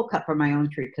 but I will cut from my own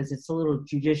tree because it's a little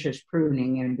judicious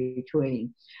pruning in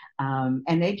between.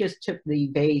 And they just took the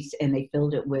vase and they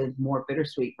filled it with more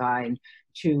bittersweet vine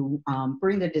to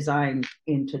bring the design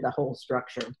into the whole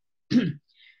structure.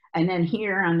 And then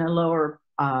here on the lower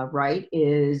right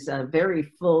is a very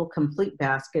full, complete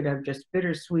basket of just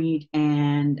bittersweet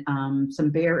and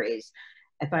some berries.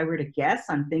 If I were to guess,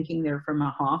 I'm thinking they're from a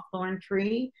hawthorn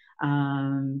tree.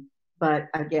 But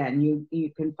again,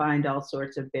 you can find all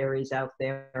sorts of berries out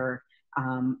there.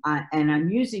 And I'm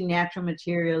using natural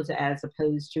materials as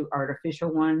opposed to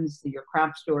artificial ones. Your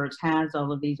crop stores has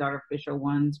all of these artificial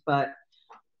ones, but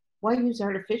why use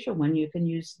artificial when you can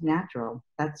use natural?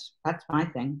 That's my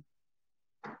thing.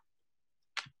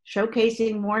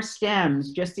 Showcasing more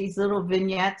stems, just these little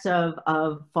vignettes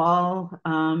of fall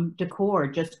decor,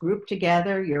 just grouped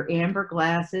together, your amber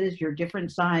glasses, your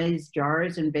different size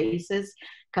jars and vases,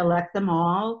 collect them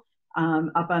all.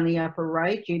 Up on the upper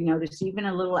right, you notice even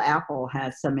a little apple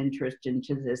has some interest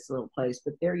into this little place,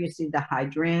 but there you see the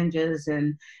hydrangeas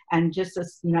and just a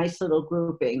nice little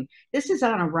grouping. This is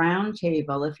on a round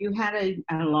table. If you had an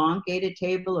elongated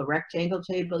table, a rectangle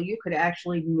table, you could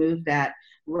actually move that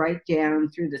right down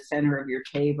through the center of your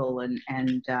table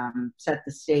and set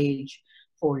the stage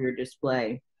for your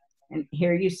display. And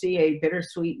here you see a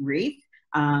bittersweet wreath,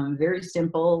 very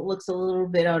simple, looks a little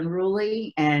bit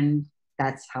unruly, and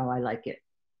that's how I like it.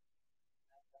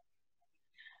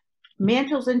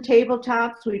 Mantles and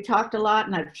tabletops, we talked a lot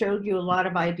and I've showed you a lot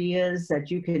of ideas that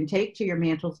you can take to your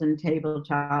mantles and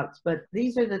tabletops, but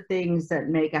these are the things that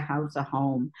make a house a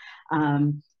home.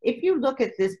 If you look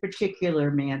at this particular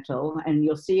mantle, and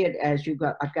you'll see it as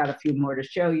I've got a few more to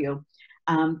show you.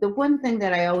 The one thing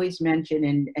that I always mention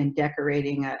in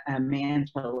decorating a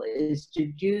mantle is to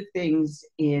do things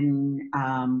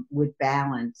with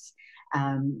balance.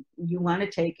 You want to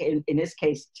take, in this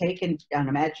case, take an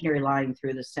imaginary line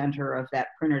through the center of that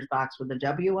printer's box with a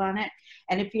W on it.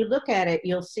 And if you look at it,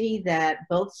 you'll see that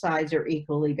both sides are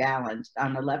equally balanced.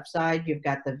 On the left side, you've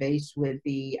got the vase with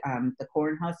the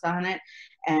corn husk on it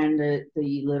and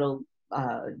the little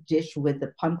dish with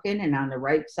the pumpkin. And on the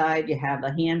right side, you have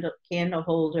a candle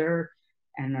holder.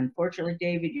 And unfortunately,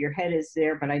 David, your head is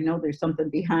there, but I know there's something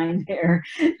behind there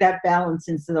that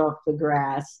balances it off the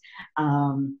grass.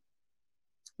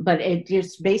 but it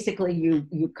just basically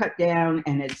you cut down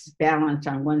and it's balanced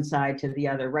on one side to the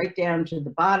other, right down to the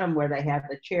bottom where they have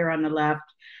the chair on the left,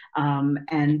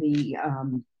 and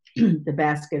the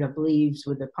basket of leaves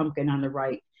with the pumpkin on the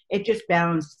right. It just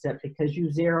balances it because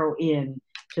you zero in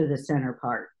to the center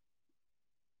part.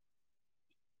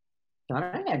 Thought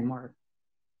I had more.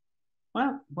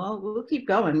 Well, we'll keep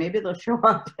going. Maybe they'll show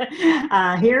up.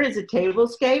 Here is a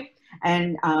tablescape.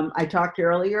 And I talked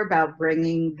earlier about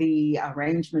bringing the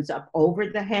arrangements up over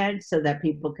the head so that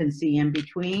people can see in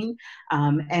between.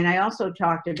 And I also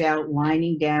talked about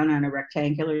lining down on a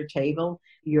rectangular table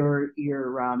your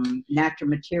natural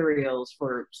materials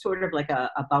for sort of like a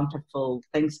bountiful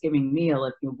Thanksgiving meal,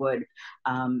 if you would,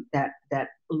 that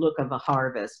look of a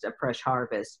harvest, a fresh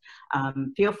harvest.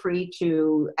 Feel free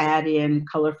to add in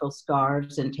colorful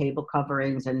scarves and table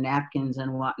coverings and napkins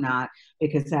and whatnot,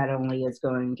 because that only is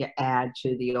going to add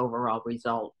to the overall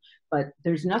result. But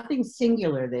there's nothing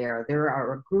singular there. There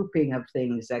are a grouping of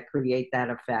things that create that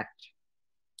effect.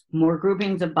 More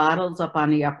groupings of bottles up on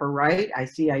the upper right. I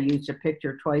see I used a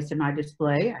picture twice in my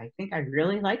display. I think I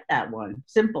really like that one.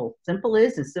 Simple. Simple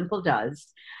is as simple does.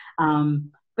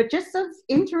 But just those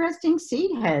interesting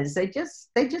seed heads, they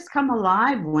just come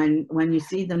alive when you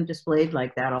see them displayed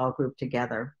like that, all grouped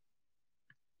together.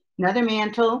 Another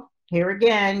mantle. Here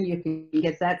again, you can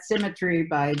get that symmetry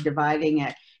by dividing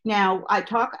it. Now, I've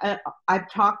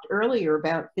talked earlier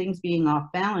about things being off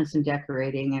balance in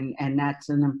decorating, and that's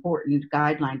an important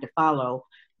guideline to follow.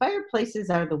 Fireplaces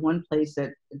are the one place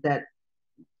that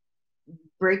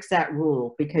breaks that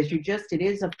rule, because it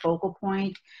is a focal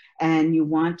point, and you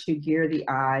want to gear the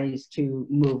eyes to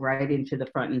move right into the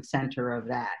front and center of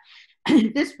that.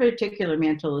 This particular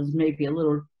mantle is maybe a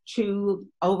little too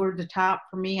over the top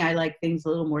for me. I like things a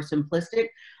little more simplistic,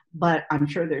 but I'm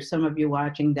sure there's some of you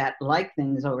watching that like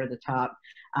things over the top.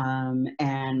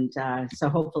 So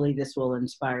hopefully this will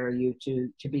inspire you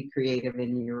to be creative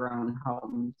in your own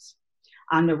homes.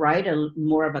 On the right,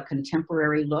 more of a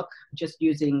contemporary look, just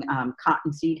using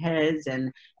cotton seed heads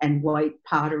and white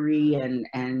pottery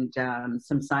and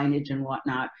some signage and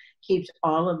whatnot. Keeps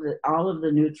all of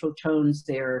the neutral tones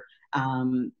there.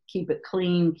 Keep it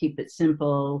clean, keep it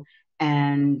simple,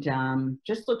 and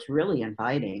just looks really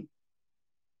inviting.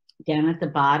 Down at the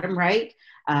bottom right,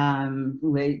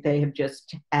 they have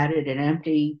just added an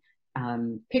empty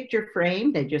picture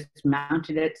frame. They just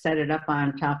mounted it, set it up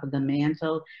on top of the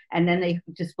mantle, and then they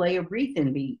display a wreath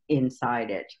inside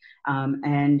it,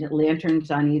 and lanterns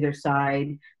on either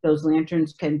side. Those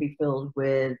lanterns can be filled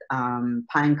with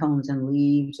pine cones and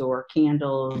leaves or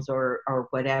candles or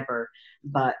whatever.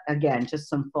 But again, just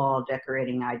some fall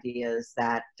decorating ideas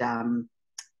that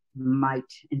might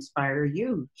inspire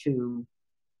you to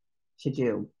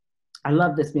do. I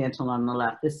love this mantle on the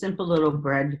left, this simple little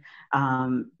bread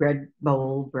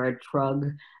bowl, bread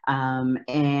trug,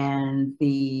 and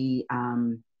the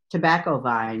tobacco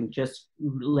vine just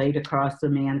laid across the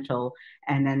mantle,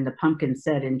 and then the pumpkin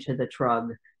set into the trug.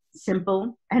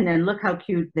 Simple. And then look how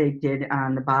cute they did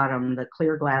on the bottom, the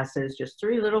clear glasses, just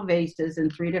 3 little vases in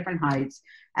 3 different heights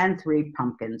and 3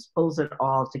 pumpkins. Pulls it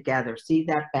all together. See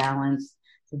that balance?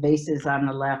 The vases on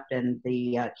the left and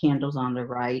the candles on the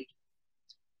right.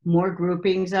 More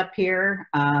groupings up here.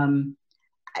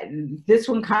 This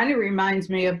one kind of reminds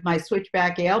me of my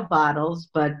switchback ale bottles,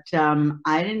 but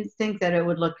I didn't think that it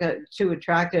would look too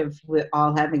attractive with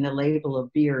all having the label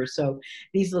of beer. So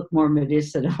these look more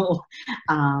medicinal,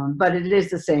 but it is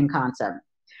the same concept.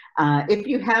 If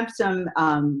you have some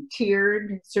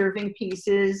tiered serving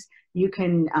pieces, you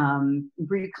can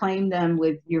reclaim them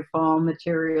with your fall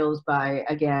materials by,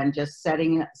 again, just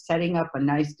setting up a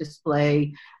nice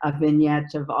display, a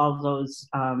vignette of all those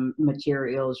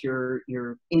materials, your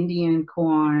Indian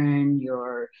corn,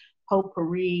 your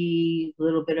potpourri, a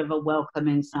little bit of a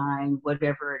welcoming sign,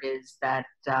 whatever it is that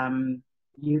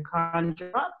you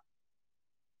conjure up.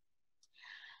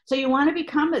 So you want to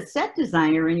become a set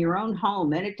designer in your own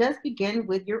home, and it does begin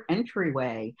with your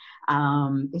entryway.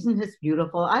 Isn't this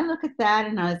beautiful? I look at that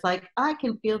and I was like, I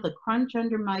can feel the crunch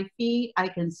under my feet. I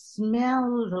can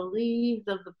smell the leaves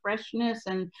of the freshness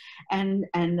and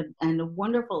the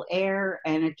wonderful air,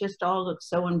 and it just all looks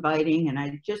so inviting. And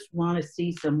I just want to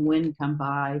see some wind come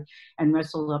by and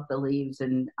rustle up the leaves.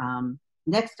 And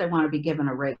next, I want to be given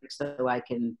a rake so I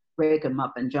can rake them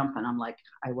up and jump. And I'm like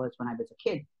I was when I was a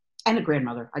kid. And a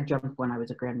grandmother. I jumped when I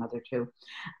was a grandmother too.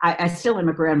 I still am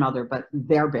a grandmother, but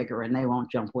they're bigger and they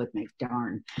won't jump with me,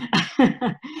 darn.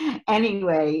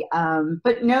 Anyway,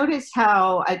 but notice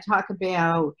how I talk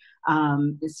about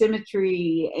the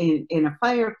symmetry in a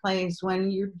fireplace.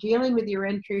 When you're dealing with your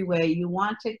entryway, you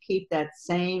want to keep that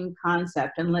same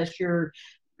concept, unless you're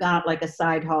got like a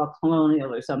side hall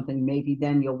colonial or something, maybe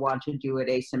then you'll want to do it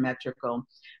asymmetrical.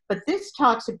 But this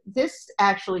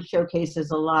actually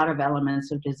showcases a lot of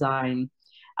elements of design.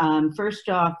 First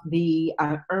off, the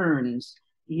urns.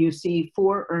 You see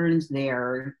 4 urns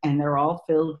there, and they're all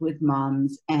filled with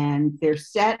mums, and they're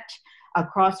set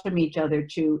across from each other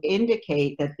to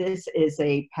indicate that this is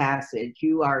a passage.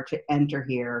 You are to enter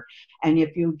here. And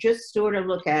if you just sort of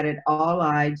look at it, all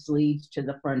eyes leads to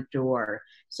the front door.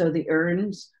 So the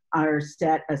urns are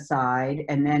set aside,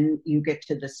 and then you get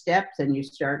to the steps and you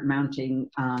start mounting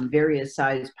various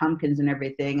sized pumpkins and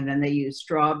everything. And then they use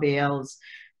straw bales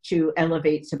to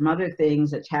elevate some other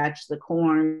things, attach the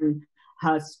corn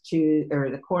husk to, or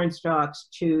the corn stalks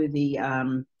to the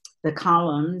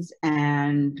columns,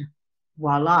 and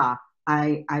voila.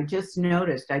 I just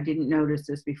noticed, I didn't notice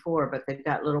this before, but they've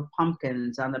got little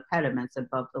pumpkins on the pediments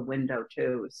above the window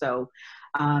too. So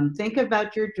think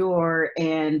about your door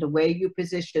and the way you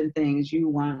position things. You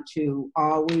want to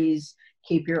always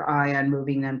keep your eye on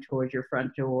moving them towards your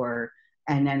front door.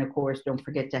 And then of course, don't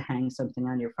forget to hang something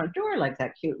on your front door, like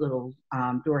that cute little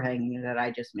door hanging that I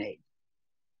just made.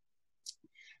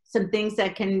 Some things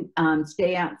that can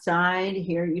stay outside.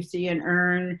 Here you see an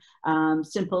urn,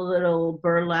 simple little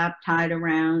burlap tied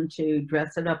around to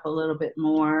dress it up a little bit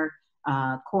more,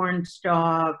 corn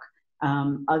stalk,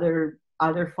 other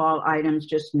fall items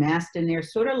just massed in there,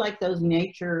 sort of like those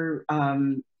nature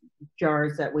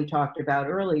jars that we talked about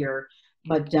earlier,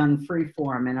 but done free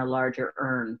form in a larger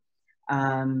urn.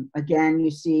 Again,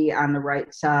 you see on the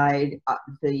right side,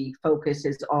 the focus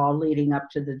is all leading up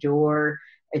to the door.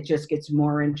 It just gets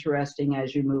more interesting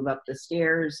as you move up the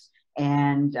stairs,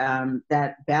 and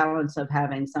that balance of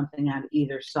having something on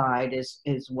either side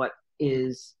is what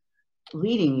is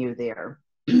leading you there.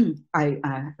 I've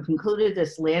included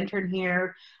this lantern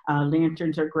here.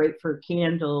 Lanterns are great for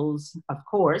candles, of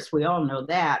course, we all know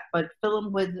that, but fill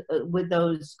them with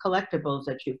those collectibles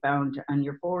that you found on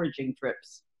your foraging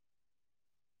trips.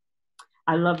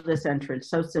 I love this entrance,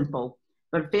 so simple.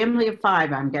 But a family of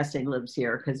 5, I'm guessing, lives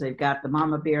here, because they've got the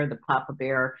mama bear, the papa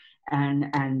bear, and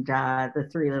the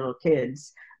 3 little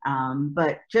kids.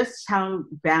 But just how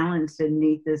balanced and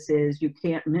neat this is. You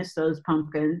can't miss those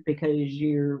pumpkins because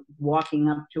you're walking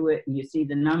up to it and you see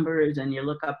the numbers and you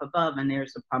look up above and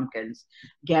there's the pumpkins.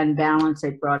 Again, balance,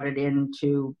 they brought it in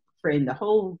to frame the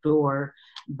whole door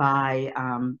by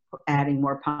adding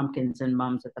more pumpkins and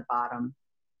mums at the bottom.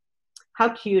 How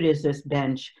cute is this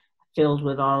bench filled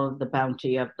with all of the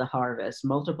bounty of the harvest,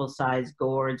 multiple size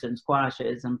gourds and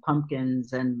squashes and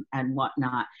pumpkins and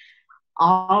whatnot,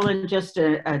 all in just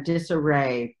a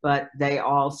disarray, but they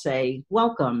all say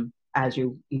welcome as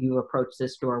you approach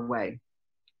this doorway.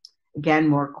 Again,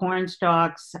 more corn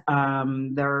stalks.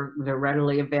 They're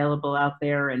readily available out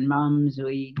there, and mums,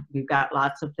 we've got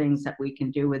lots of things that we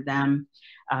can do with them.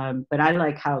 But I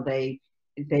like how they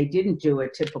didn't do a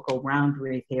typical round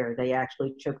wreath here. They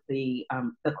actually took the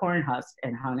corn husk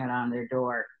and hung it on their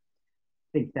door.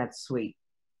 I think that's sweet.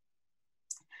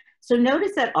 So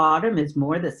notice that autumn is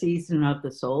more the season of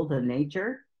the soul than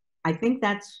nature. I think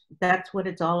that's what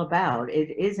it's all about.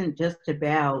 It isn't just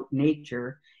about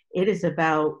nature. It is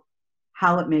about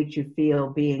how it makes you feel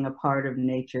being a part of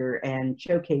nature and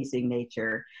showcasing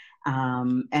nature.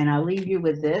 And I'll leave you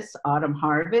with this: autumn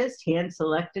harvest, hand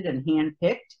selected and hand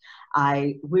picked.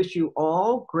 I wish you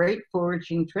all great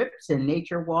foraging trips and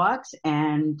nature walks,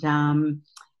 and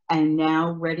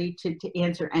now ready to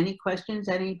answer any questions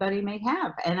anybody may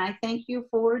have. And I thank you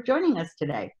for joining us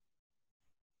today.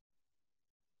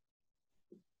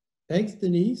 Thanks,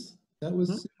 Denise. That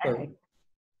was super. Okay.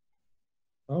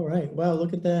 All right. Wow,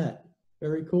 look at that.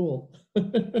 Very cool.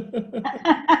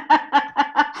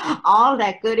 All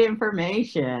that good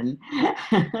information.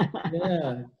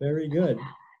 Yeah, very good.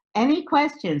 Any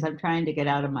questions? I'm trying to get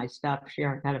out of my stop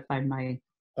share. I gotta find my...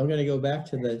 I'm gonna go back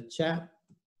to the chat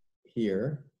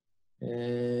here.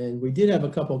 And we did have a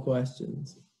couple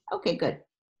questions. Okay, good.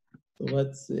 So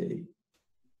let's see.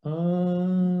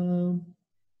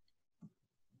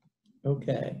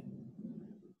 Okay.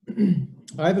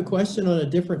 I have a question on a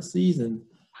different season.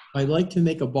 I'd like to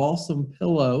make a balsam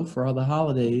pillow for all the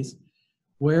holidays.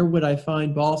 Where would I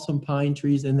find balsam pine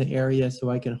trees in the area so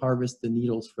I can harvest the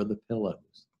needles for the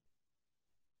pillows?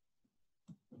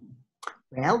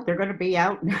 Well, they're going to be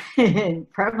out and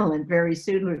prevalent very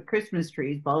soon with Christmas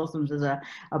trees. Balsams is a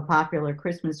popular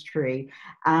Christmas tree.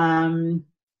 I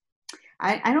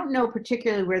don't know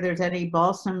particularly where there's any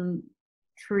balsam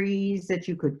trees that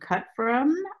you could cut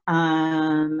from,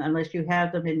 unless you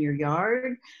have them in your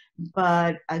yard.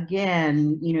 But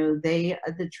again, you know,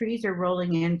 the trees are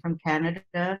rolling in from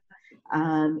Canada.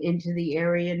 into the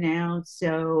area now.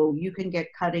 So you can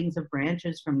get cuttings of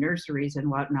branches from nurseries and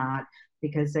whatnot,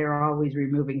 because they're always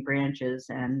removing branches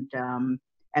and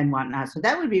whatnot. So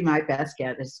that would be my best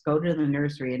guess, is go to the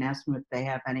nursery and ask them if they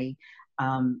have any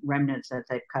remnants that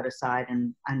they've cut aside,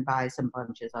 and buy some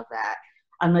bunches of that,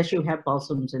 unless you have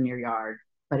balsams in your yard.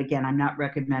 But again, I'm not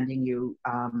recommending you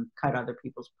cut other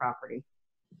people's property.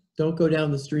 Don't go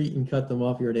down the street and cut them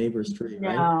off your neighbor's tree,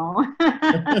 right? No.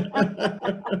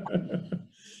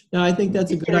 No, I think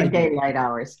that's a good During idea. daylight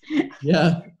hours.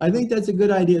 Yeah, I think that's a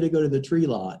good idea to go to the tree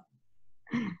lot.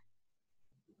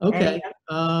 Okay.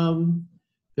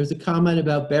 There's a comment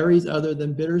about berries other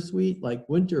than bittersweet, like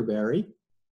winterberry.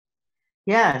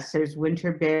 Yes, there's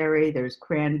winterberry, there's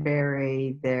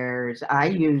cranberry, I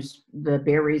use the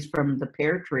berries from the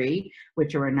pear tree,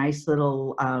 which are a nice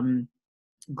little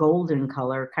golden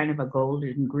color, kind of a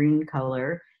golden green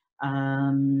color.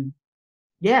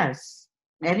 Yes,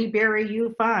 any berry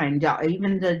you find,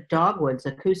 even the dogwoods,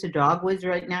 the Coosa dogwoods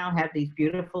right now have these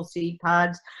beautiful seed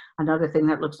pods. Another thing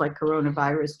that looks like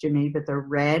coronavirus to me, but they're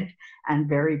red and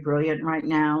very brilliant right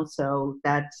now. So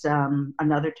that's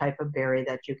another type of berry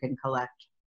that you can collect.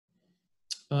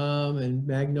 And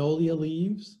magnolia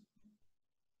leaves.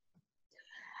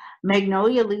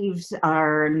 Magnolia leaves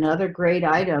are another great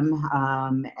item,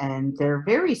 and they're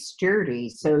very sturdy.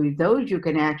 So those you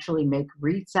can actually make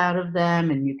wreaths out of them,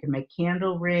 and you can make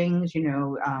candle rings,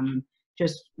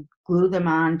 just glue them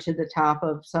on to the top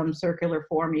of some circular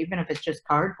form, even if it's just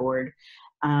cardboard,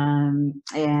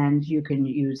 and you can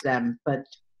use them. But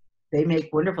they make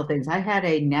wonderful things. I had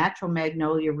a natural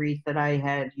magnolia wreath that I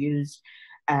had used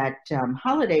at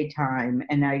holiday time,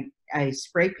 and I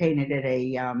spray painted it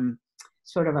a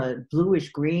sort of a bluish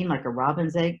green, like a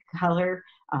robin's egg color,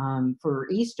 for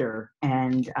Easter,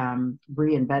 and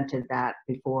reinvented that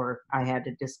before I had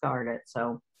to discard it.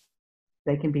 So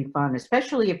they can be fun,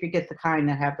 especially if you get the kind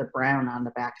that have the brown on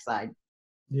the backside.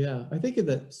 Yeah, I think of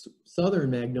the southern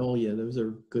magnolia. Those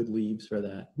are good leaves for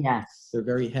that. Yes. They're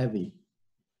very heavy.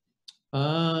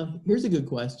 Here's a good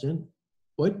question.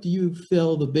 What do you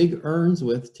fill the big urns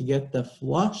with to get the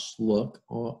flush look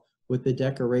with the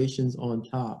decorations on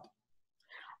top?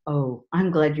 Oh,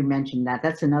 I'm glad you mentioned that.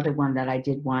 That's another one that I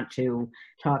did want to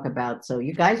talk about. So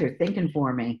you guys are thinking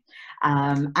for me.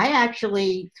 I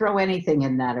actually throw anything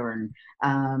in that urn.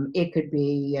 It could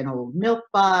be an old milk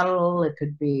bottle. It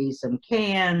could be some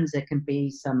cans. It can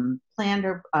be some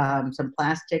planter, some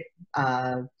plastic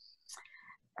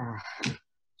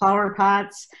flower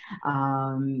pots.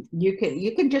 You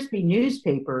can just be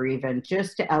newspaper, even,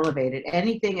 just to elevate it.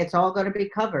 Anything, it's all going to be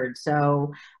covered.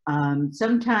 So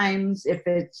sometimes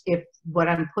if what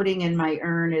I'm putting in my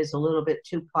urn is a little bit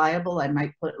too pliable, I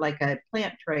might put like a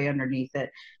plant tray underneath it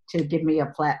to give me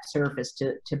a flat surface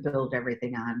to build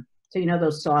everything on. So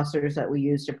those saucers that we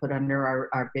use to put under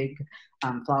our big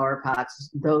flower pots,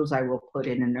 those I will put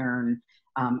in an urn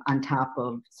on top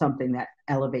of something that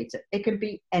elevates it. It could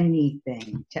be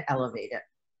anything to elevate it.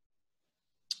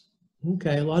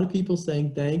 Okay, a lot of people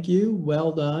saying thank you,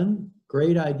 well done,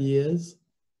 great ideas,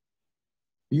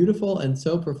 beautiful and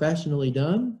so professionally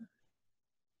done.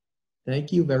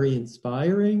 Thank you, very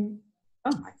inspiring.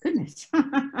 Oh my goodness. How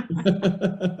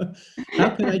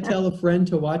can I tell a friend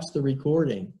to watch the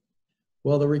recording?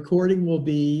 Well, the recording will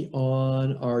be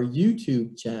on our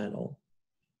YouTube channel.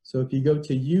 So if you go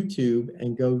to YouTube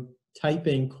and go type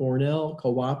in Cornell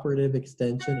Cooperative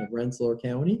Extension of Rensselaer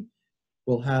County,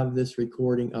 we'll have this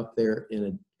recording up there in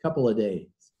a couple of days.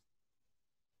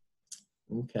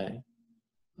 Okay.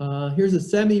 Here's a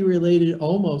semi-related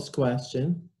almost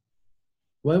question.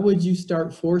 When would you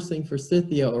start forcing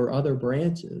forsythia or other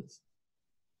branches?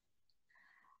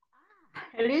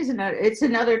 It's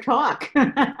another talk.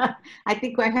 I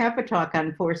think I have a talk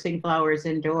on forcing flowers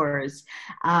indoors.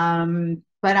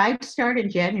 But I start in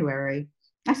January.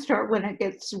 I start when it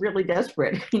gets really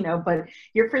desperate, but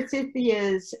your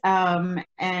forsythias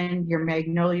and your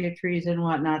magnolia trees and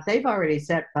whatnot, they've already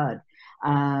set bud.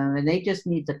 And they just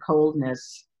need the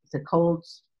coldness, the cold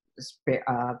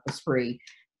spree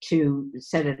to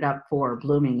set it up for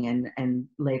blooming and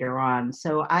later on.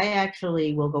 So I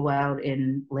actually will go out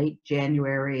in late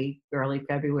January, early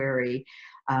February,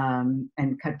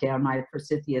 and cut down my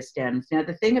forsythia stems. Now,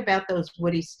 the thing about those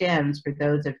woody stems, for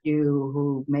those of you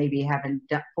who maybe haven't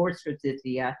forced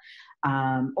forsythia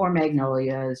or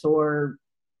magnolias or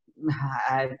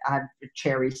I've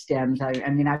cherry stems. I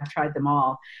mean, I've tried them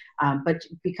all. But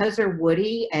because they're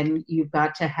woody and you've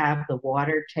got to have the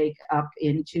water take up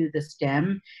into the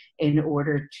stem in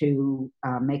order to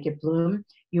make it bloom,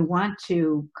 you want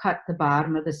to cut the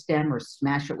bottom of the stem or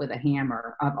smash it with a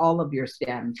hammer of all of your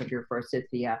stems of your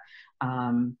forsythia.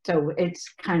 So it's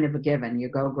kind of a given. You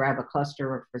go grab a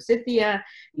cluster of forsythia,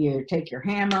 you take your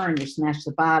hammer and you smash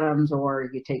the bottoms, or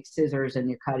you take scissors and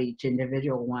you cut each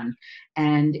individual one.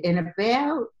 And in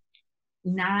about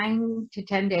 9 to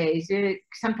 10 days,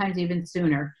 sometimes even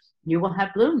sooner, you will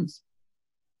have blooms.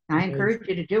 I encourage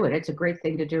you to do it. It's a great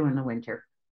thing to do in the winter.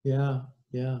 Yeah,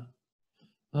 yeah.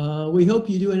 We hope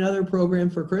you do another program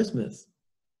for Christmas.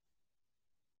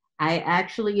 I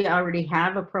actually already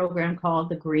have a program called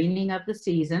The Greening of the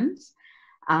Seasons,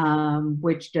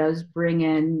 which does bring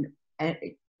in,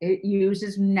 it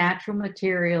uses natural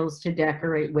materials to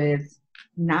decorate with,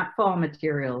 not fall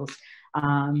materials,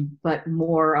 but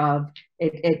more of,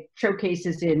 it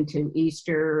showcases into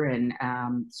Easter and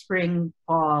spring,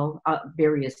 fall,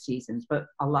 various seasons, but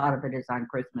a lot of it is on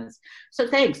Christmas. So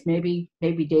thanks. Maybe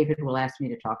David will ask me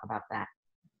to talk about that.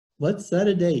 Let's set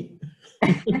a date.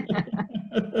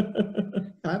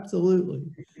 Absolutely.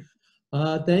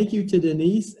 Thank you to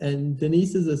Denise and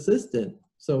Denise's assistant.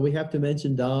 So we have to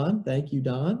mention Don. Thank you,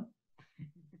 Don.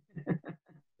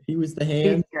 He was the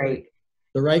hand. He's great.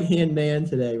 The right-hand man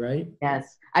today, right?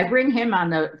 Yes. I bring him on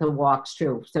the walks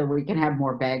too, so we can have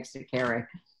more bags to carry.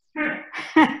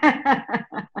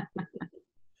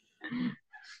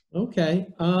 Okay.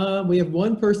 We have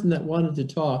one person that wanted to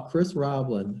talk, Chris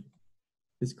Roblin.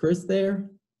 Is Chris there?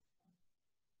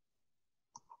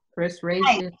 Chris raised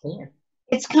his hand.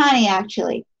 It's Connie,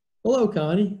 actually. Hello,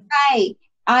 Connie. Hi.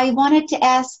 I wanted to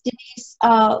ask Denise,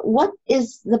 what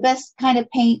is the best kind of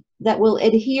paint that will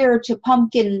adhere to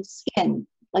pumpkin skin?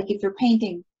 Like if you're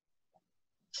painting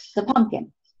the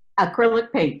pumpkin.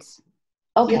 Acrylic paints.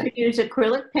 Okay. You can use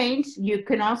acrylic paints. You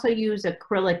can also use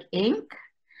acrylic ink.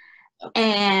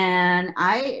 And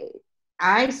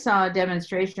I saw a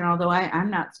demonstration, although I'm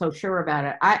not so sure about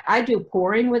it. I do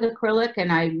pouring with acrylic,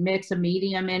 and I mix a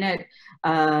medium in it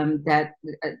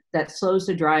that slows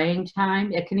the drying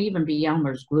time. It can even be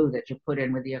Elmer's glue that you put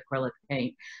in with the acrylic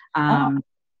paint.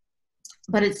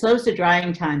 But it slows the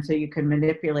drying time, so you can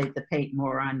manipulate the paint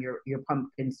more on your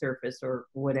pumpkin surface or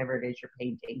whatever it is you're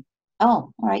painting.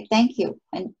 Oh, all right. Thank you.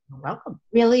 And You're welcome.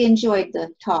 really enjoyed the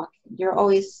talk. You're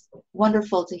always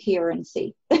wonderful to hear and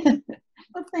see.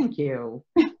 Well, thank you.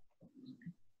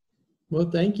 Well,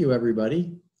 thank you,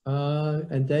 everybody.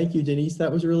 And thank you, Denise.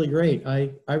 That was really great.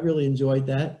 I really enjoyed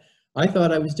that. I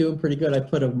thought I was doing pretty good. I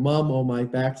put a mum on my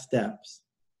back steps.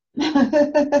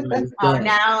 Oh,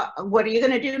 now, what are you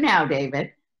going to do now,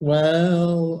 David?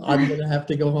 Well, I'm going to have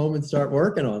to go home and start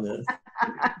working on this.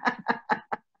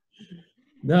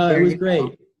 No, it was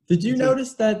great. Did you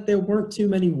notice that there weren't too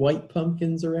many white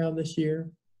pumpkins around this year?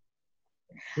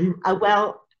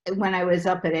 Well, when I was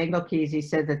up at Engelke's, he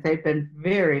said that they've been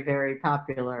very, very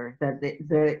popular.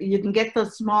 That you can get the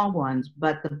small ones,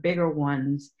 but the bigger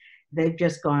ones, they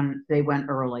went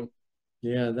early.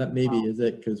 Yeah, that maybe is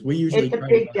it, because we usually. It's a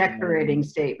big decorating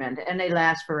statement, and they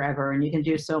last forever, and you can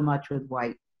do so much with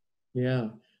white. Yeah,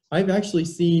 I've actually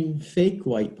seen fake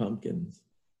white pumpkins.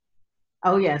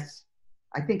 Oh yes,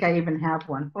 I think I even have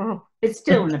one. Oh, it's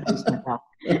still in the basement though.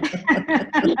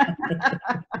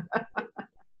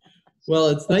 Well,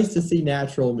 it's nice to see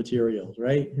natural materials,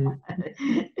 right?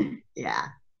 Yeah,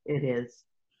 it is.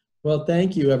 Well,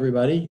 thank you, everybody.